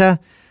Pata.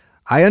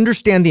 I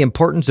understand the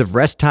importance of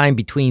rest time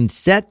between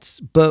sets,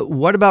 but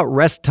what about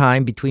rest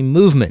time between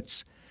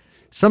movements?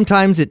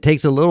 Sometimes it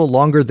takes a little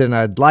longer than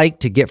I'd like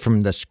to get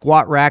from the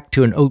squat rack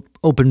to an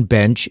open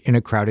bench in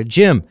a crowded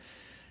gym.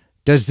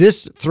 Does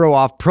this throw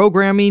off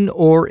programming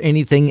or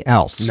anything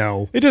else?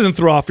 No. It doesn't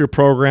throw off your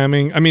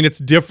programming. I mean, it's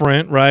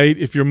different, right?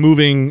 If you're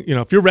moving,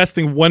 if you're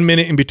resting 1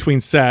 minute in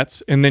between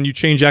sets and then you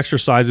change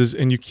exercises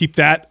and you keep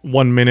that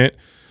 1 minute,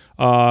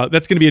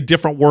 that's going to be a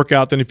different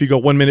workout than if you go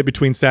 1 minute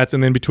between sets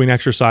and then between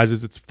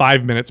exercises, it's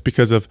 5 minutes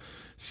because of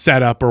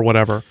setup or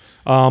whatever.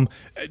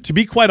 To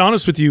be quite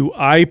honest with you,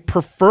 I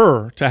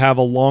prefer to have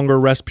a longer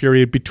rest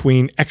period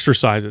between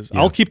exercises.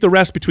 I'll keep the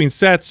rest between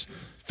sets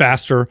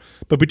faster,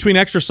 but between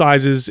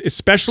exercises,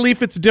 especially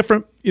if it's a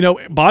different,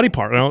 body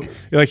part,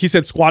 like he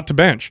said, squat to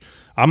bench,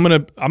 I'm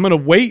gonna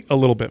wait a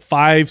little bit,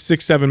 5,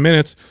 6, 7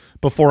 minutes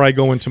before I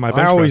go into my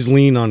bench I always rest.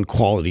 lean on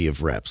quality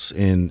of reps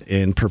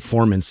and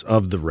performance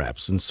of the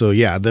reps. And so,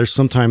 yeah, there's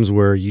sometimes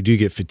where you do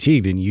get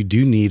fatigued and you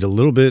do need a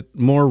little bit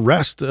more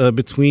rest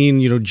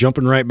between,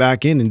 jumping right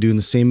back in and doing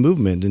the same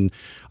movement. And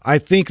I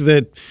think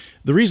that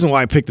the reason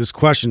why I picked this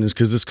question is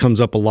because this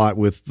comes up a lot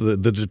with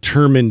the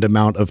determined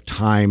amount of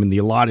time and the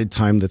allotted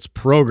time that's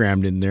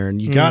programmed in there. And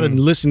you got to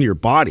listen to your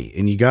body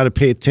and you got to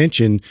pay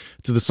attention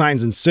to the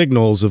signs and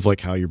signals of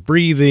like how you're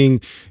breathing,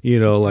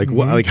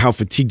 like how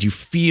fatigued you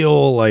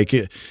feel. Like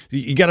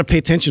you got to pay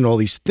attention to all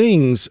these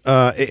things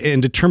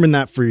and determine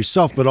that for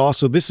yourself. But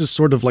also this is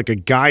sort of like a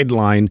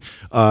guideline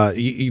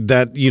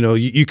that,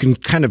 you can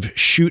kind of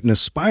shoot and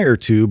aspire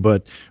to.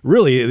 But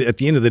really, at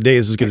the end of the day,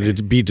 this is going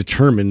to be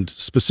determined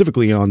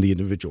specifically on the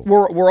individual.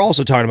 We're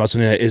also talking about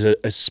something that is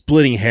a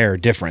splitting hair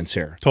difference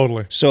here.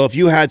 Totally. So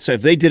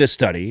if they did a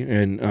study,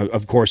 and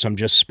of course I'm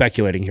just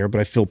speculating here, but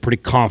I feel pretty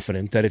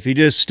confident that if you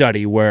did a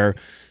study where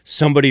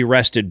somebody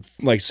rested,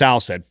 like Sal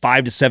said,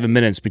 5 to 7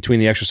 minutes between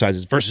the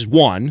exercises versus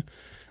 1,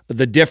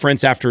 the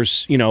difference after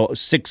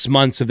 6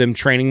 months of them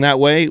training that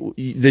way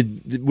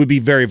would be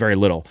very, very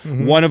little.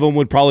 One of them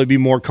would probably be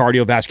more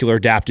cardiovascular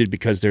adapted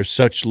because there's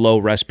such low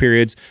rest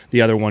periods.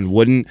 The other one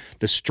wouldn't.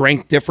 The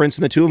strength difference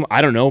in the two of them,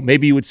 I don't know.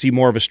 Maybe you would see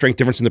more of a strength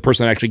difference in the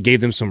person that actually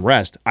gave them some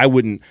rest. I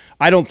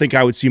don't think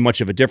I would see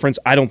much of a difference.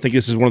 I don't think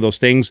this is one of those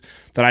things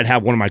that I'd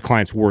have one of my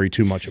clients worry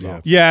too much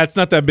about. Yeah, it's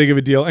not that big of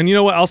a deal. And you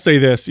know what? I'll say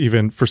this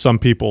even for some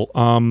people.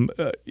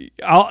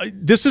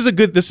 This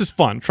is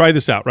fun. Try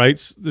this out, right?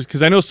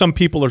 Because I know some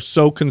people are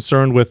so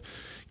concerned with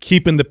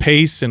keeping the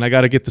pace and I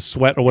got to get the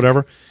sweat or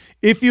whatever.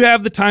 If you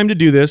have the time to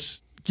do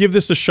this, give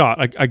this a shot.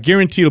 I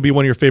guarantee it'll be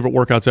one of your favorite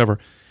workouts ever.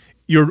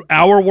 Your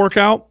hour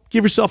workout,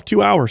 give yourself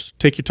 2 hours.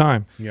 Take your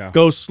time.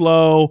 Go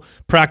slow,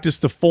 practice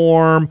the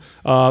form,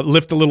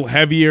 lift a little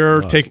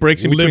heavier, take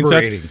breaks in between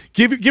sets.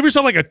 Give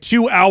yourself like a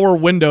 2-hour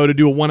window to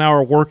do a 1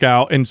 hour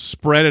workout and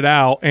spread it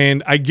out.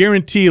 And I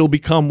guarantee it'll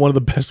become one of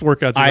the best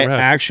workouts you've ever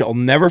had. I'll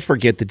never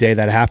forget the day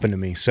that happened to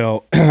me.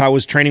 So I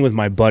was training with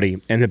my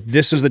buddy, and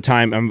this is the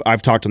time,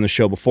 I've talked on the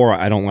show before,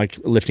 I don't like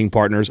lifting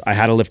partners. I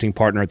had a lifting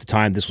partner at the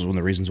time. This was one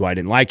of the reasons why I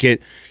didn't like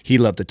it. He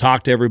loved to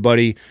talk to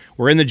everybody.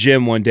 We're in the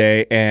gym one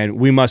day, and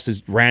we must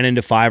have ran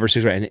into 5 or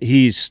 6, and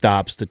he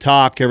stops to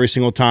talk every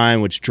single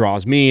time, which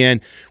draws me in.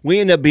 We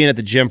end up being at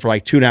the gym for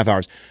like 2.5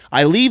 hours.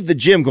 I leave the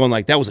gym going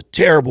like, that was a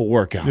terrible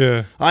workout.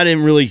 Yeah. I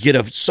didn't really get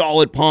a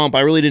solid pump.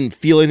 I really didn't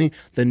feel anything.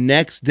 The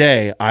next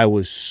day, I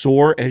was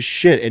sore as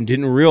shit and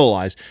didn't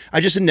realize. I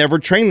just had never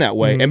trained that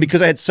way. And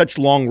because I had such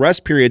long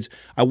rest periods,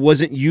 I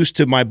wasn't used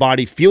to my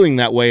body feeling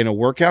that way in a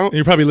workout. And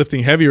you're probably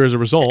lifting heavier as a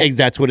result.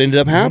 That's what ended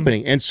up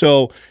happening. And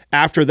so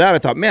after that, I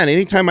thought, man,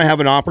 anytime I have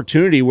an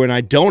opportunity when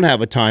I don't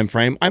have a time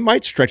frame, I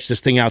might stretch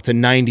this thing out to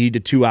 90 to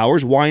 2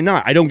 hours. Why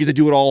not? I don't get to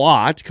do it a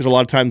lot because a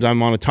lot of times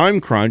I'm on a time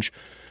crunch.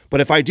 But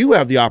if I do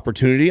have the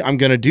opportunity, I'm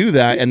going to do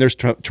that, and there's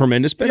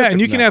tremendous benefit. Yeah,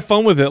 and you can have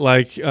fun with it.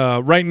 Like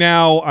right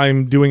now,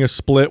 I'm doing a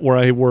split where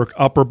I work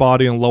upper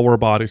body and lower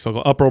body. So I'll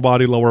go upper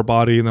body, lower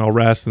body, and then I'll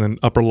rest, and then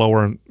upper,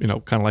 lower, and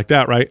kind of like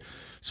that, right?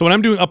 So when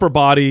I'm doing upper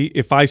body,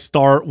 if I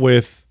start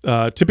with,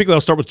 typically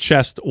I'll start with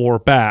chest or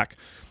back,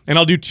 and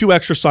I'll do 2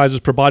 exercises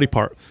per body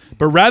part.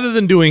 But rather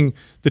than doing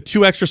the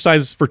 2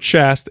 exercises for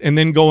chest and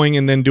then going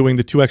and then doing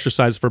the 2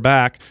 exercises for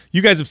back,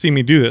 you guys have seen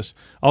me do this.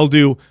 I'll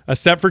do a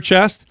set for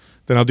chest,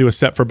 then I'll do a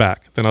set for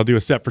back. Then I'll do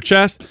a set for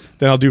chest,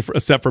 then I'll do a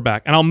set for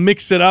back. And I'll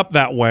mix it up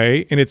that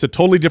way, and it's a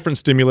totally different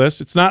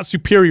stimulus. It's not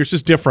superior, it's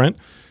just different.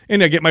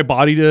 And I get my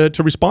body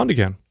to respond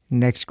again.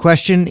 Next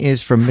question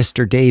is from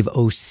Mr. Dave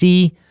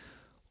O.C.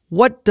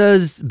 What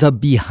does the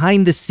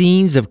behind the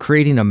scenes of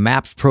creating a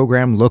MAPS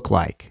program look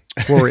like?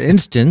 For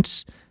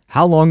instance,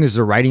 How long is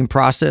the writing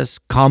process?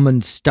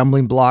 Common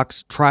stumbling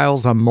blocks,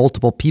 trials on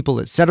multiple people,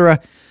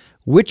 etc.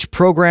 Which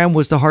program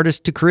was the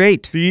hardest to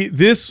create?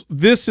 This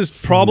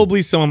is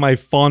probably some of my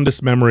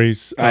fondest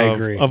memories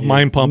of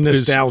Mind Pump.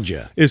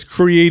 Nostalgia. Is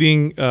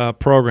creating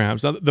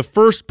programs. Now, the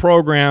first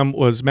program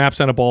was MAPS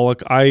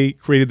Anabolic. I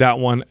created that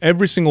one.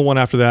 Every single one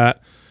after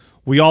that,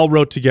 we all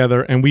wrote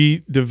together, and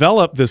we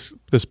developed this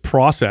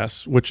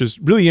process, which is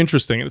really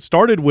interesting. It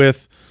started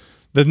with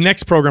the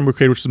next program we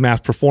created, which was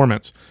MAPS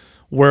Performance,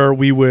 where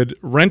we would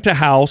rent a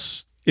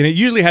house, and it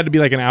usually had to be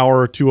like an hour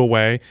or two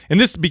away. And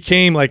this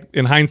became like,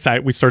 in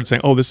hindsight, we started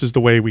saying, oh, this is the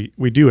way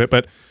we do it.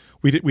 But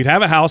we'd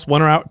have a house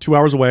 1 or 2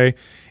 hours away,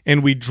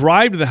 and we'd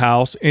drive to the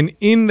house, and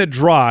in the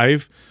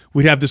drive,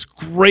 we'd have this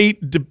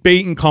great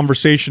debate and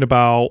conversation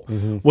about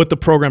what the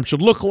program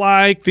should look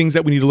like, things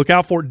that we need to look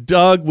out for.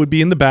 Doug would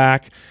be in the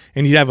back,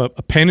 and he'd have a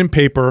pen and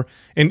paper.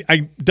 And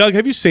Doug,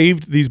 have you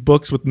saved these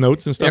books with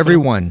notes and stuff?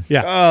 Everyone.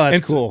 Yeah. Oh,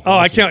 that's cool. Oh,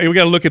 awesome. I can't. We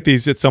got to look at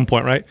these at some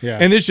point, right? Yeah.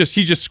 And he's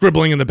just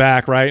scribbling in the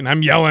back, right? And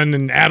I'm yelling,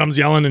 and Adam's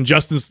yelling, and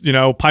Justin's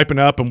piping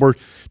up, and we're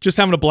just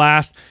having a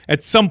blast.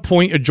 At some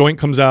point, a joint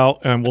comes out,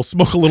 and we'll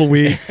smoke a little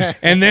weed,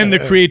 and then the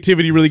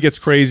creativity really gets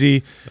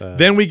crazy.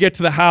 Then we get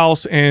to the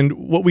house, and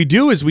what we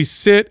do is we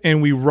sit and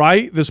we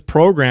write this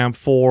program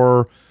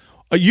for.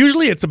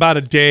 Usually it's about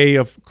a day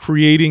of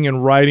creating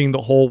and writing the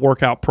whole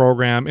workout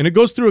program, and it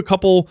goes through a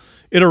couple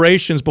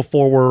iterations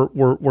before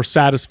we're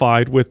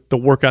satisfied with the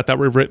workout that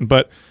we've written.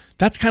 But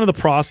that's kind of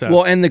the process.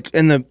 Well, and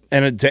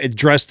to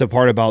address the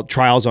part about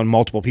trials on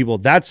multiple people,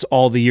 that's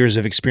all the years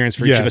of experience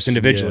for each of us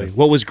individually.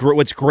 Yeah.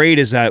 What's great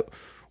is that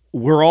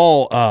we're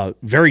all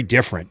very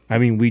different. I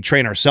mean, we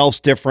train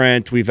ourselves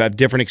different. We've had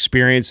different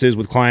experiences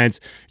with clients,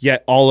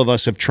 yet all of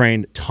us have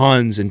trained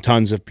tons and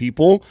tons of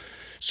people.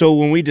 So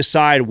when we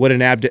decide what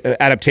an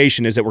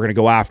adaptation is that we're going to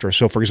go after,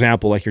 so for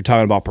example, like you're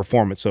talking about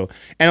performance. And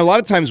a lot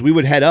of times we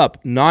would head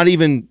up, not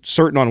even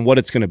certain on what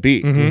it's going to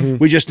be.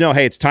 We just know,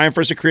 hey, it's time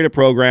for us to create a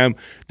program.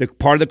 The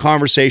part of the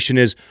conversation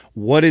is,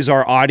 what is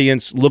our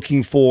audience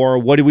looking for?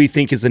 What do we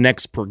think is the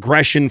next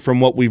progression from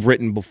what we've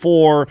written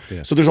before?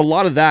 Yeah. So there's a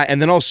lot of that. And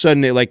then all of a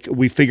sudden,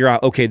 we figure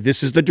out, okay,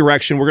 this is the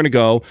direction we're going to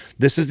go.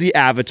 This is the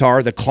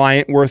avatar, the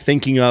client we're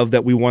thinking of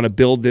that we want to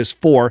build this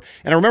for.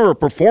 And I remember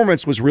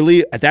performance was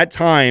really, at that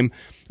time,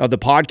 of the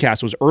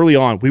podcast was early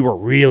on, we were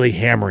really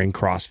hammering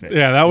CrossFit.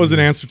 Yeah, that was an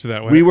answer to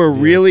that. We were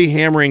really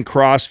hammering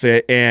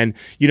CrossFit, and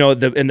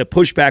the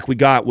pushback we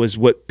got was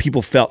what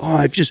people felt.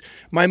 Oh,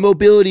 my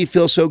mobility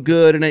feels so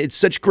good, and it's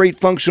such great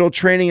functional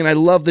training, and I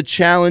love the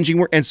challenging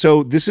work. And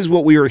so this is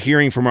what we were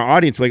hearing from our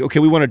audience. Like, okay,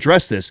 we want to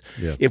address this.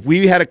 Yeah. If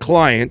we had a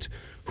client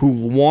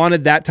who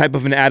wanted that type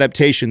of an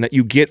adaptation that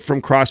you get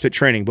from CrossFit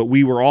training, but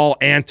we were all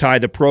anti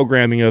the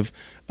programming of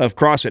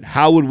CrossFit,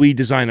 how would we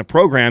design a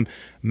program?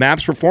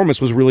 MAPS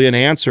Performance was really an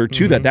answer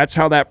to that. That's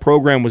how that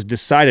program was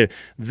decided.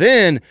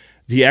 Then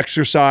the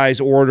exercise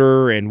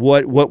order and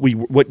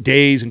what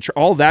days and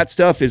all that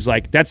stuff is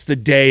like, that's the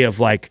day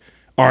of like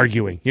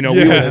arguing,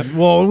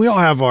 Well, we all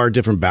have our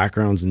different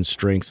backgrounds and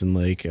strengths, and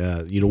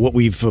what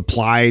we've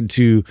applied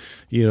to,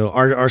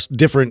 our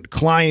different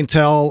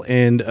clientele,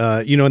 and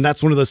and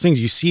that's one of those things.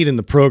 You see it in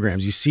the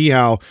programs. You see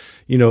how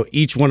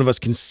each one of us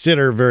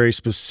consider very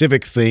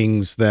specific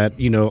things that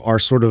are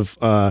sort of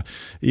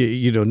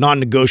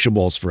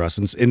non-negotiables for us,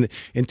 and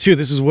two,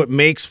 this is what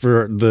makes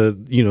for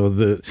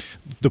the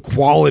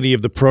quality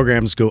of the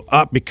programs go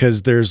up,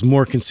 because there's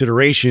more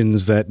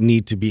considerations that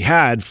need to be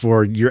had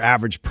for your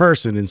average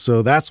person. And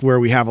so that's where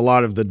we have a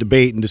lot of the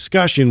debate and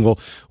discussion.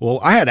 Well,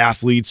 I had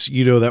athletes,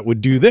 that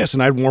would do this,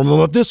 and I'd warm them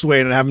up this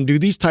way, and I'd have them do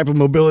these type of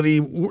mobility,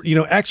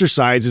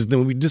 exercises.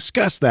 Then we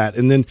discuss that.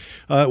 And then,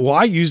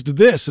 I used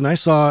this, and I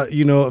saw,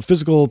 a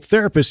physical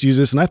therapist use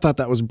this, and I thought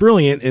that was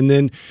brilliant. And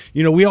then,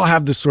 we all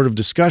have this sort of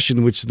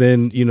discussion, which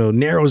then,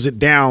 narrows it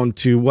down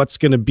to what's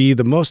going to be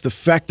the most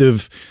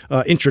effective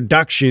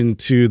introduction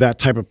to that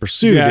type of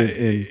pursuit. Yeah,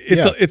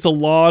 it's a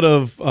lot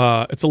of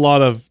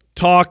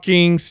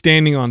talking,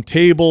 standing on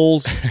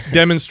tables,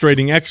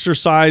 demonstrating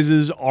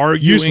exercises,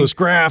 arguing, useless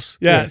graphs.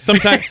 Yeah,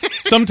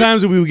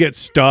 sometimes we would get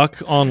stuck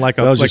on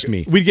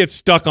we'd get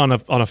stuck on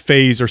a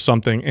phase or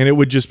something, and it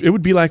would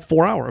be like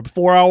 4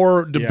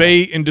 hour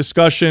debate and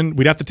discussion.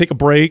 We'd have to take a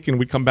break, and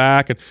we'd come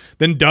back, and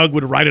then Doug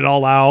would write it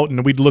all out,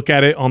 and we'd look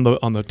at it on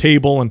the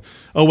table, and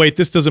oh wait,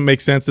 this doesn't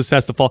make sense. This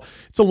has to fall.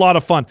 It's a lot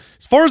of fun.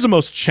 As far as the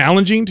most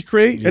challenging to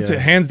create, it's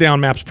hands down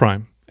MAPS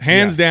Prime.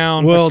 Hands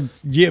down. Well,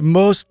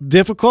 most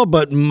difficult,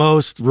 but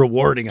most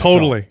rewarding.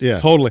 Totally.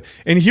 Totally.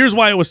 And here's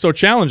why it was so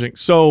challenging.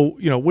 So,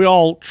 we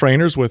all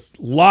trainers with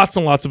lots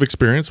and lots of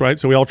experience, right?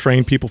 So we all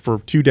train people for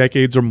 2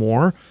 decades or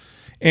more.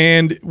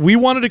 And we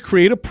wanted to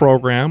create a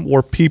program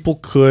where people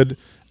could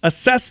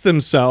assess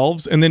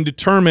themselves and then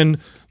determine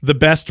the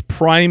best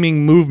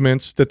priming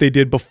movements that they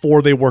did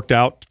before they worked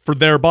out for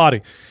their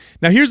body.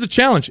 Now, here's the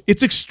challenge.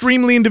 It's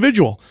extremely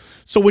individual.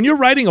 So when you're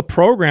writing a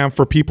program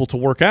for people to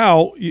work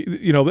out,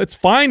 it's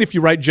fine if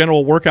you write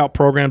general workout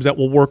programs that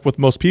will work with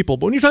most people.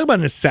 But when you're talking about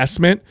an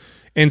assessment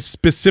and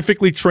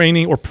specifically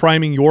training or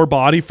priming your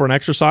body for an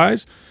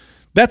exercise,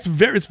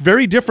 It's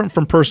very different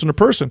from person to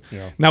person.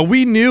 Now,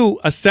 we knew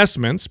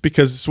assessments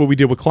because it's what we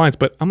did with clients,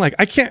 but I'm like,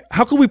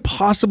 how could we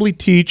possibly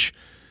teach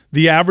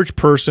the average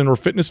person or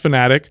fitness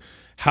fanatic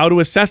how to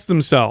assess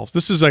themselves?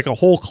 This is like a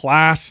whole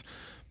class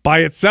by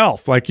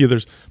itself. Like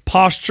there's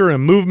posture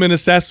and movement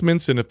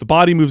assessments, and if the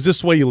body moves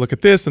this way, you look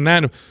at this and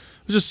that. It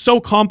was just so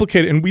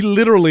complicated. And we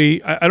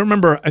literally, I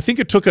remember, I think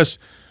it took us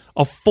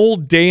a full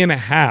day and a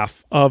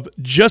half of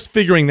just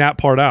figuring that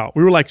part out.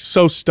 We were like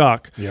so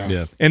stuck.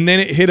 And then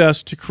it hit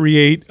us to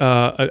create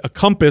a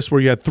compass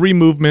where you had 3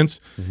 movements.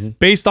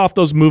 Based off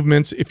those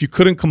movements, if you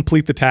couldn't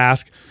complete the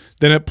task,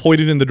 then it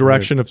pointed in the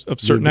direction of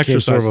certain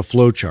exercises. Sort of a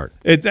flow chart.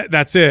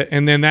 That's it.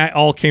 And then that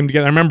all came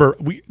together. I remember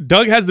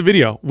Doug has the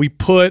video. We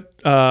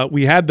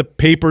had the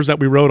papers that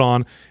we wrote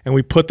on, and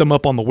we put them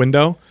up on the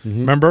window.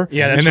 Remember?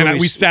 Yeah. And then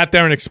we sat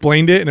there and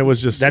explained it, and it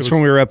was just. That's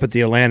when we were up at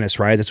the Atlantis,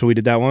 right? That's when we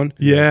did that one.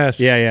 Yes.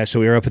 Yeah.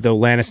 So we were up at the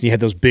Atlantis, and you had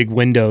those big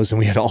windows, and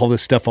we had all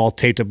this stuff all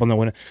taped up on the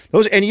window.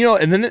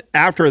 And then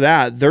after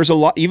that, there's a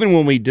lot. Even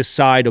when we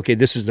decide, okay,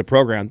 this is the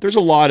program, there's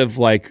a lot of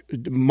like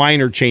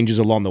minor changes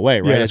along the way,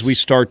 right? As we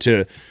start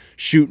to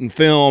shoot and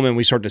film, and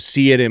we start to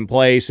see it in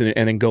place, and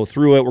then go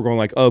through it, we're going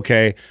like,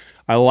 okay,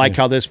 I like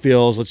how this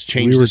feels. Let's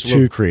change this. We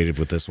were too creative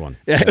with this one.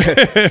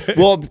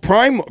 Well,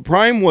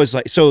 Prime was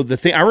like, so the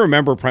thing I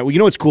remember Prime. Well, you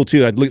know what's cool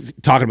too?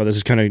 Talking about this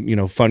is kind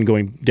of fun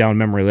going down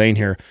memory lane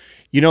here.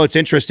 What's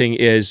interesting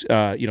is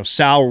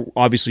Sal,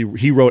 obviously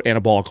he wrote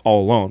Anabolic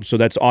all alone, so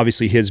that's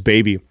obviously his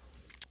baby.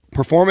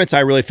 Performance,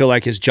 I really feel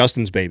like, is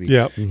Justin's baby.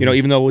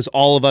 Even though it was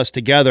all of us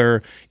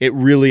together, it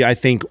really, I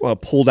think,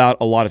 pulled out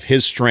a lot of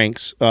his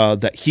strengths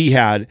that he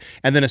had.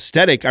 And then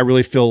aesthetic, I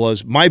really feel,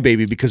 was my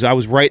baby, because I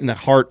was right in the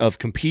heart of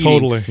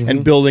competing.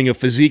 And building a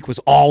physique was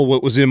all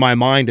what was in my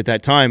mind at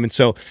that time. And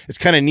so it's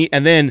kind of neat.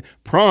 And then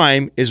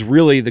Prime is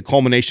really the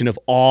culmination of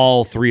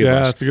all 3 of us.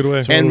 Yeah, that's a good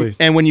way.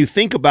 And when you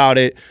think about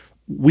it,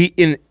 we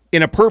in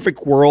a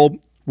perfect world,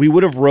 we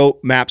would have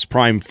wrote MAPS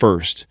Prime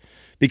first.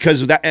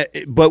 Because of that,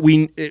 but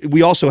we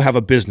also have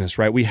a business,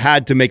 right? We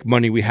had to make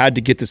money. We had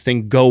to get this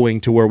thing going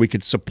to where we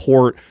could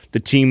support the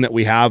team that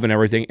we have and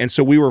everything. And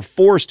so we were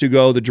forced to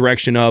go the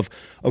direction of,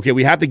 okay,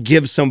 we have to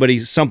give somebody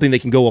something they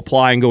can go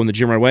apply and go in the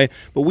gym right away.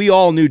 But we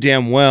all knew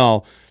damn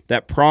well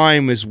that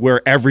Prime is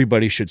where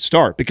everybody should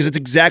start, because it's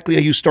exactly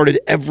how you started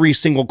every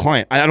single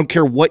client. I don't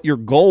care what your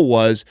goal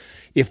was.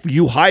 If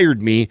you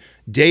hired me,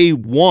 day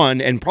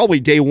 1 and probably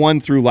day 1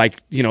 through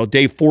like,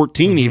 day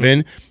 14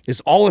 even,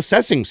 is all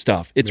assessing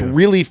stuff. It's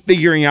really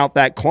figuring out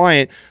that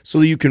client so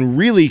that you can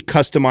really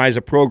customize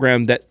a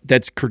program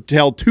that's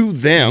curtailed to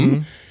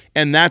them.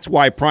 And that's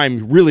why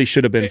Prime really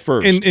should have been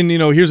first. And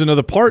here's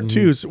another part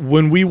too, is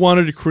when we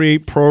wanted to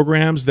create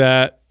programs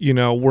that,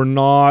 were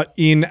not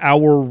in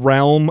our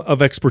realm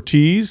of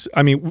expertise.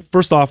 I mean,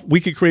 first off,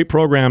 we could create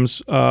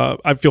programs,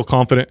 I feel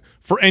confident,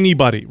 for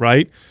anybody,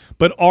 right?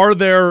 But are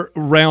there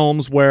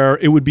realms where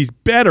it would be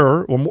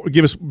better or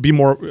be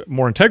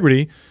more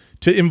integrity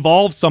to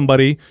involve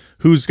somebody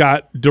who's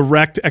got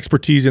direct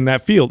expertise in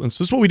that field? And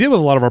so this is what we did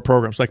with a lot of our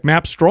programs. Like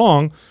MAP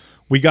Strong,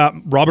 we got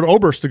Robert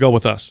Oberst to go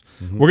with us.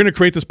 We're going to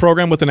create this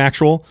program with an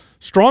actual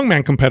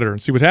strongman competitor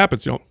and see what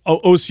happens.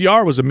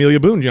 OCR was Amelia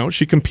Boone.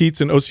 She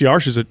competes in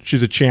OCR.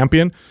 She's a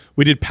champion.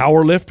 We did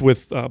powerlift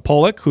with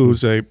Pollock,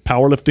 who's a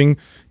powerlifting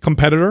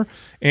competitor,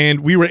 and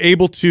we were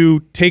able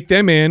to take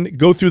them in,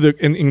 go through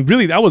and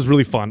really that was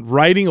really fun.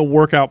 Writing a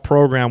workout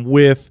program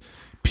with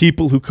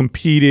people who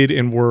competed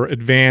and were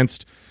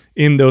advanced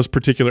in those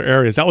particular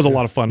areas. That was a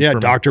lot of fun. Yeah,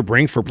 Dr.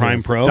 Brink for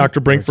Prime Pro. Dr.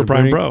 Brink for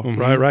Prime Pro.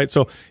 Right.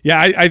 So yeah,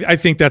 I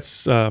think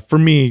that's for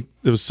me,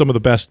 it was some of the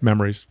best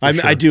memories.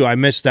 I do. I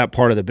missed that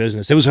part of the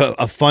business. It was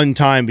a fun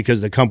time because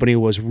the company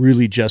was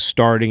really just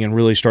starting and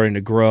really starting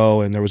to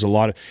grow, and there was a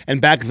lot of. And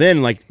back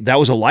then, like that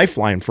was a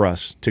lifeline for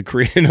us to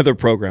create another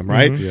program,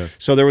 right?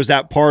 So there was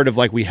that part of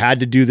like we had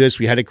to do this,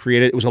 we had to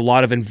create it. It was a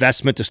lot of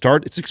investment to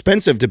start. It's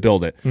expensive to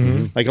build it.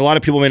 Like a lot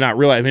of people may not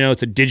realize. I mean,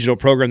 it's a digital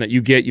program that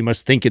you get. You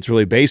must think it's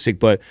really basic,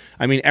 but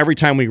I mean, every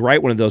time we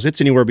write one of those,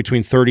 it's anywhere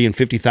between $30,000 and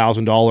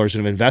 $50,000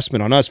 of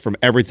investment on us, from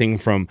everything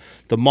from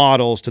the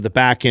models to the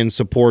back end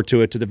support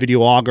to the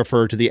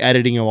videographer to the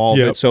editing of all of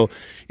it. So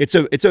it's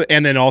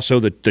and then also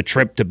the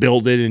trip to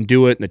build it and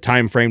do it and the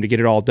time frame to get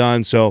it all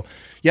done. So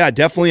yeah,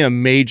 definitely a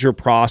major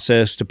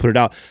process to put it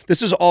out.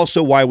 This is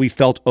also why we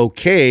felt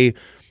okay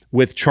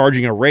with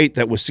charging a rate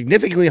that was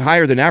significantly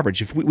higher than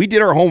average. If we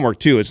did our homework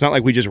too, it's not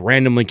like we just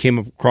randomly came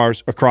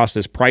across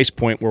this price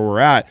point where we're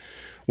at.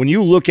 When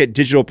you look at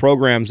digital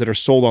programs that are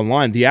sold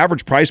online, the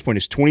average price point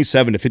is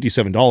 $27 to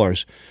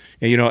 $57.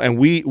 And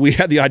we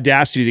had the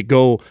audacity to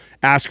go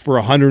ask for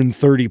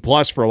 130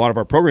 plus for a lot of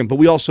our program, but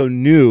we also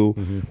knew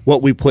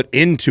what we put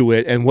into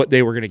it and what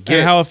they were going to get.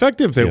 And how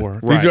effective they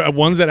were. These are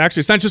ones that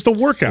actually, it's not just a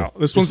workout.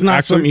 This one's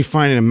not something you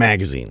find in a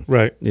magazine.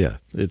 Right. Yeah,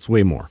 it's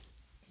way more.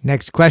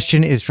 Next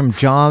question is from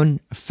John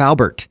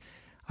Faubert.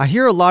 I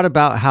hear a lot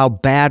about how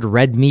bad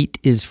red meat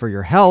is for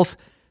your health,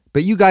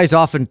 but you guys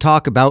often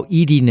talk about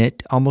eating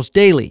it almost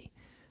daily.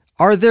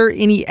 Are there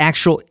any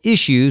actual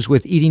issues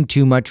with eating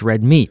too much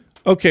red meat?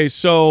 Okay,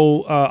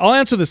 so I'll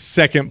answer the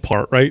second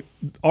part, right?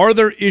 Are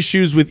there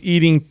issues with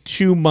eating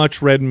too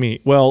much red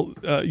meat? Well,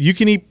 you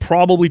can eat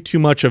probably too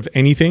much of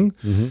anything,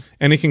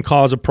 and it can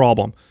cause a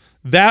problem.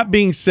 That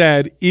being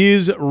said,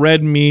 is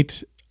red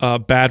meat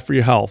bad for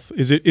your health?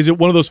 Is it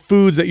one of those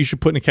foods that you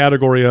should put in a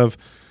category of,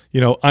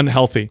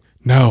 unhealthy?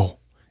 No.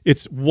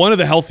 It's one of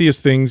the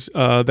healthiest things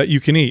that you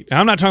can eat. And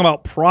I'm not talking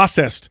about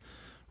processed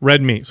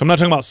red meat. So I'm not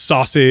talking about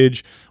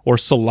sausage or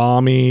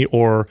salami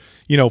or,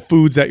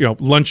 foods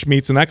that, lunch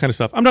meats and that kind of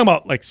stuff. I'm talking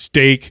about like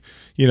steak,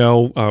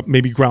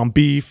 maybe ground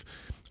beef.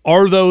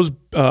 Are those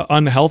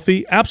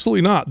unhealthy?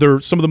 Absolutely not.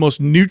 They're some of the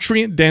most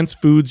nutrient-dense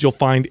foods you'll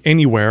find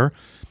anywhere.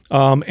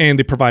 And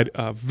they provide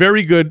a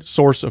very good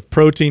source of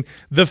protein.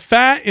 The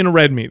fat in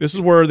red meat, this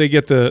is where they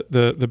get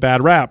the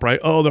bad rap, right?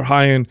 Oh, they're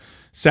high in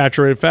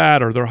saturated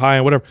fat or they're high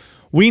in whatever.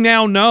 We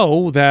now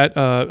know that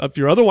if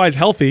you're otherwise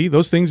healthy,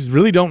 those things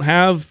really don't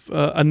have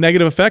a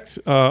negative effect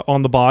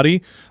on the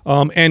body.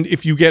 And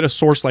if you get a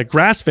source like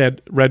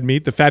grass-fed red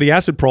meat, the fatty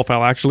acid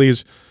profile actually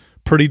is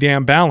pretty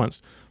damn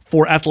balanced.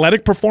 For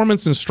athletic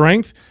performance and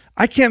strength,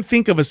 I can't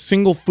think of a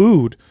single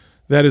food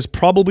that is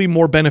probably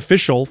more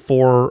beneficial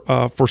for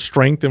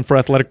strength and for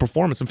athletic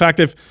performance. In fact,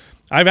 if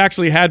I've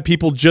actually had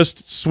people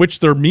just switch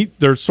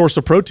their source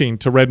of protein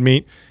to red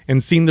meat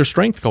and seen their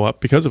strength go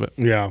up because of it.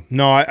 Yeah.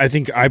 No, I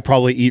think I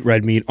probably eat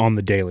red meat on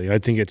the daily. I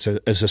think it's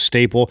a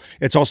staple.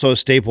 It's also a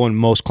staple in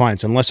most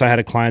clients, unless I had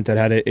a client that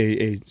had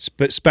a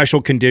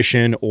special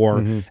condition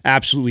or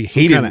absolutely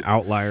hated kind of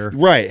outlier.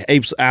 Right.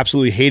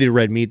 Absolutely hated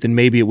red meat, then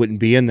maybe it wouldn't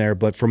be in there.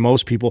 But for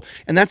most people,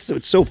 and that's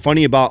what's so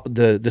funny about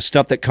the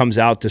stuff that comes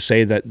out to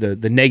say that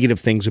the negative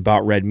things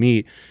about red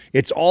meat,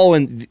 it's all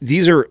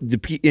these are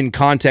in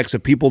context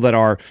of people that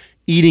are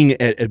eating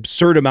an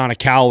absurd amount of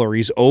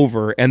calories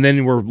over, and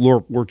then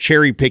we're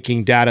cherry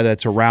picking data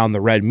that's around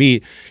the red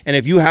meat. And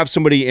if you have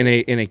somebody in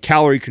a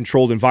calorie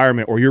controlled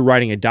environment, or you're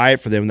writing a diet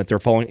for them that they're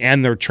following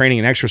and they're training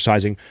and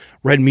exercising,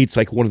 red meat's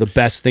like one of the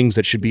best things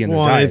that should be in their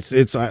diet.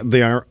 It's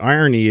the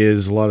irony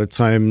is a lot of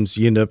times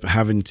you end up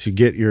having to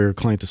get your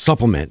client to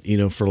supplement,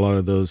 for a lot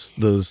of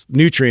those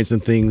nutrients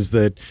and things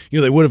that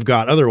they would have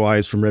got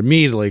otherwise from red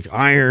meat, like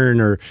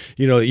iron, or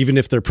even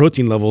if their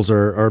protein levels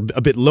are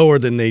a bit lower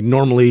than they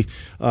normally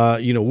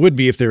would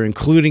be if they're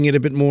including it a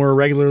bit more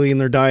regularly in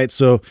their diet.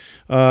 So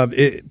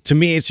to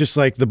me, it's just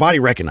like the body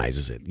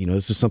recognizes it.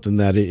 This is something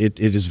that it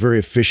is very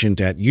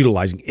efficient at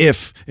utilizing,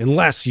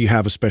 unless you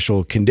have a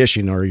special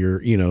condition or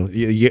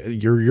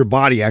your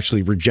body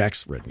actually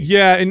rejects red meat.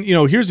 Yeah, and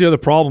here's the other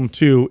problem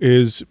too,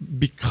 is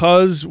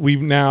because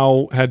we've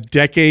now had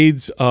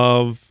decades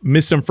of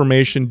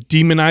misinformation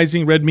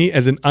demonizing red meat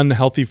as an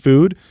unhealthy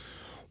food.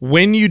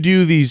 When you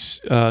do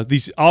these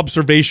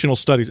observational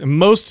studies, and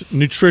most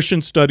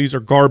nutrition studies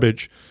are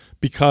garbage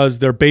because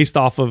they're based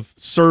off of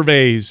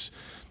surveys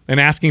and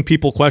asking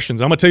people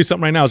questions. I'm going to tell you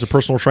something right now as a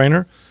personal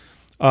trainer.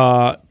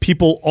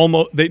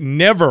 People they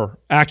never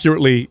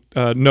accurately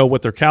know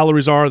what their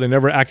calories are. They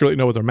never accurately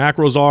know what their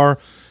macros are.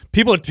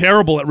 People are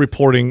terrible at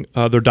reporting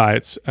their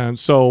diets,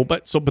 and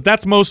but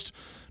that's most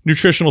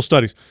nutritional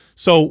studies.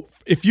 So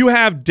if you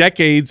have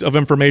decades of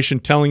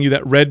information telling you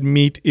that red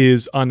meat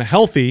is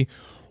unhealthy,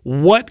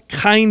 what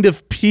kind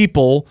of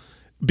people,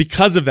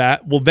 because of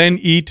that, will then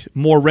eat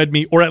more red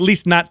meat, or at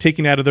least not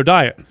taking it out of their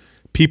diet?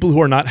 People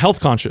who are not health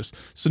conscious.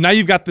 So now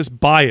you've got this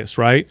bias,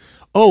 right?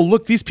 Oh,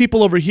 look, these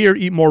people over here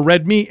eat more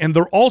red meat, and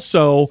they're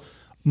also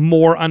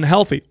more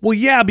unhealthy. Well,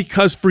 yeah,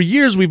 because for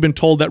years we've been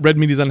told that red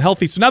meat is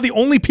unhealthy. So now the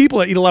only people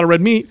that eat a lot of red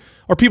meat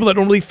are people that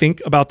don't really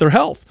think about their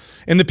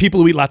health. And the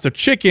people who eat lots of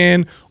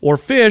chicken or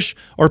fish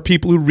are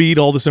people who read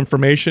all this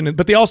information,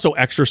 but they also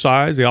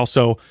exercise. They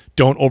also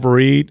don't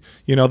overeat.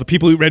 The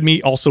people who eat red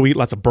meat also eat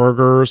lots of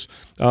burgers.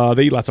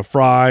 They eat lots of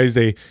fries.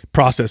 They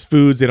process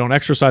foods. They don't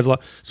exercise a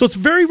lot. So it's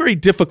very, very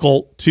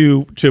difficult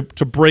to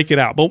break it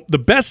out. But the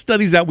best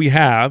studies that we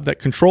have that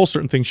control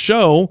certain things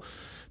show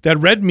that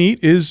red meat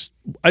is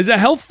a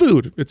health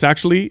food. It's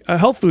actually a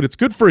health food. It's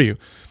good for you.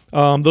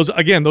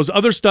 Those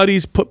other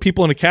studies put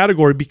people in a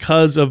category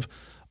because of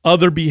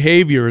other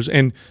behaviors.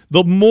 And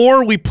the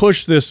more we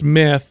push this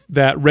myth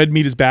that red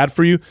meat is bad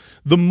for you,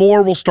 the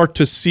more we'll start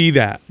to see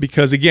that.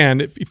 Because again,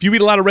 if you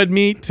eat a lot of red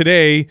meat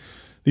today,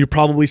 you're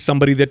probably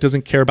somebody that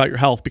doesn't care about your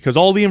health, because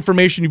all the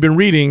information you've been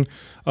reading,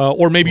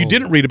 or maybe you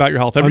didn't read about your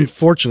health.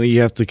 Unfortunately,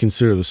 you have to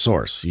consider the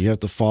source. You have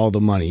to follow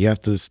the money. You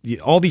have to.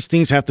 All these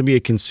things have to be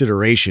a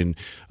consideration,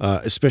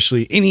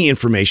 especially any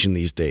information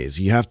these days.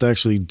 You have to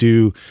actually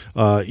do,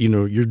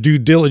 your due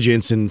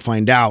diligence and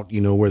find out,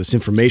 where this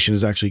information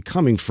is actually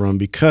coming from,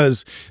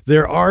 because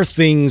there are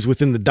things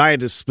within the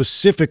diet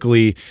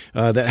specifically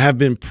that have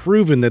been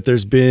proven that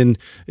there's been,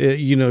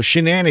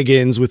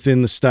 shenanigans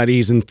within the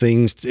studies and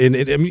things.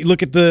 And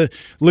look at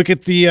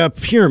at the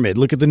pyramid,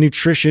 look at the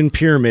nutrition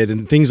pyramid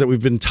and things that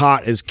we've been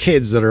taught as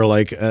kids that are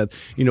like,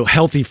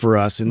 healthy for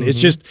us. And it's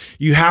just,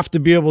 you have to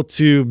be able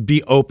to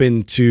be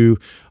open to,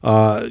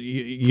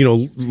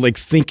 like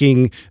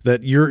thinking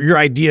that your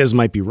ideas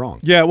might be wrong.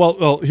 Yeah,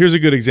 well, here's a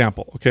good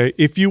example. Okay,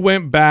 if you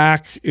went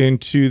back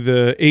into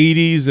the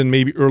 80s and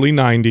maybe early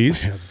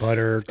 90s,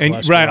 butter, and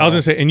cholesterol. right, I was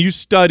gonna say, and you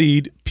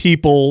studied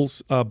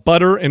people's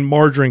butter and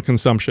margarine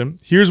consumption.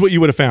 Here's what you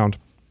would have found: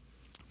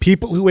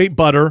 people who ate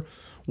butter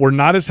were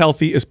not as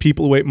healthy as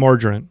people who ate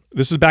margarine.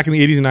 This is back in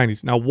the 80s and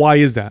 90s. Now, why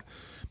is that?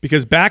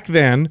 Because back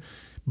then,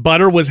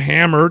 butter was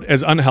hammered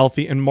as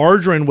unhealthy and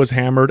margarine was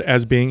hammered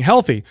as being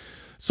healthy.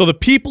 So the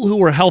people who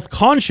were health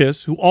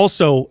conscious, who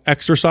also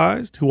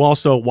exercised, who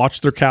also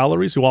watched their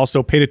calories, who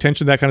also paid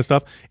attention to that kind of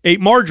stuff, ate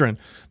margarine.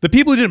 The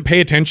people who didn't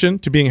pay attention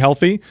to being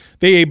healthy,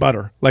 they ate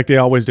butter like they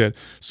always did.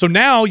 So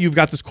now you've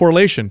got this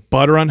correlation: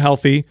 butter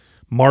unhealthy,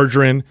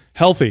 margarine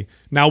healthy.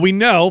 Now we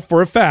know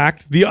for a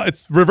fact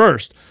it's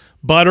reversed.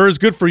 Butter is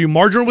good for you.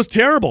 Margarine was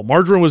terrible.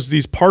 Margarine was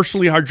these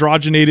partially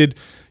hydrogenated,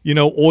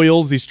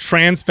 oils, these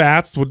trans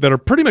fats that are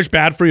pretty much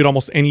bad for you at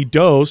almost any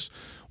dose.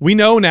 We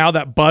know now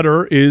that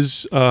butter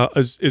is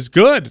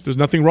good. There's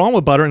nothing wrong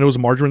with butter, and it was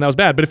margarine that was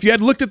bad. But if you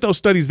had looked at those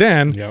studies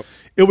then,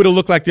 it would have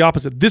looked like the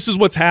opposite. This is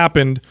what's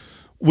happened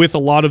with a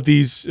lot of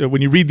these,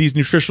 when you read these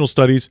nutritional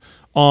studies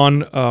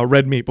on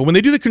red meat. But when they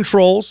do the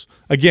controls,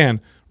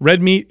 again,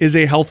 red meat is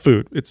a health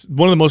food. It's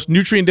one of the most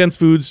nutrient-dense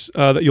foods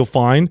that you'll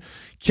find.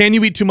 Can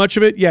you eat too much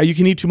of it? Yeah, you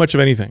can eat too much of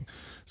anything.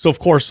 So, of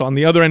course, on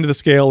the other end of the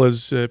scale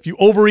is if you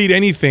overeat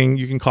anything,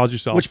 you can cause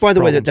yourself Which, by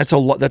the problems. way,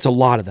 that's a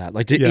lot of that.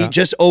 Like to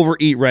just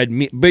overeat red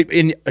meat. But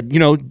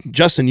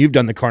Justin, you've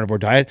done the carnivore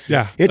diet.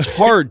 Yeah, it's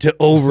hard to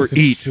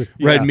overeat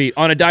red meat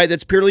on a diet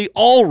that's purely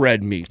all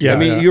red meat. Yeah, I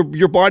mean,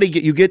 your body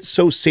you get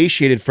so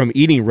satiated from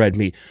eating red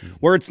meat.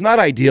 Where it's not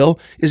ideal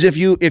is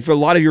if a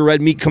lot of your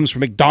red meat comes from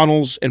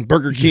McDonald's and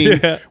Burger King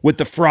with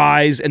the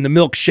fries and the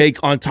milkshake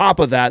on top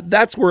of that.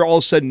 That's where all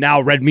of a sudden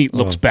now red meat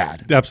looks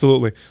bad.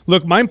 Absolutely.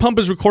 Look, Mind Pump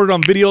is recorded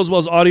on video as well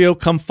as audio.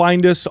 Come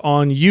find us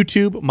on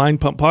YouTube,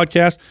 Mind Pump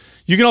Podcast.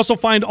 You can also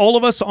find all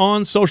of us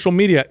on social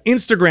media.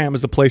 Instagram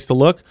is the place to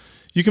look.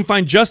 You can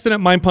find Justin at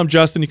Mind Pump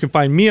Justin. You can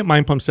find me at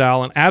Mind Pump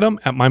Sal and Adam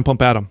at Mind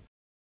Pump Adam.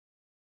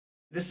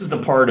 This is the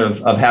part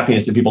of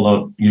happiness that people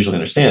don't usually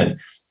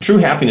understand. True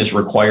happiness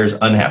requires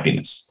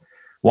unhappiness.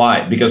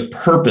 Why? Because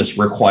purpose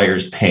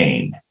requires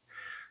pain.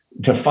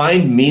 To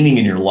find meaning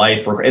in your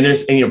life,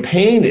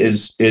 pain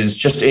is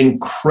just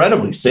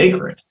incredibly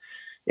sacred.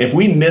 If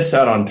we miss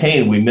out on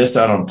pain, we miss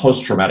out on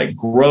post-traumatic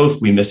growth,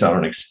 we miss out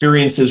on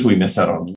experiences, we miss out on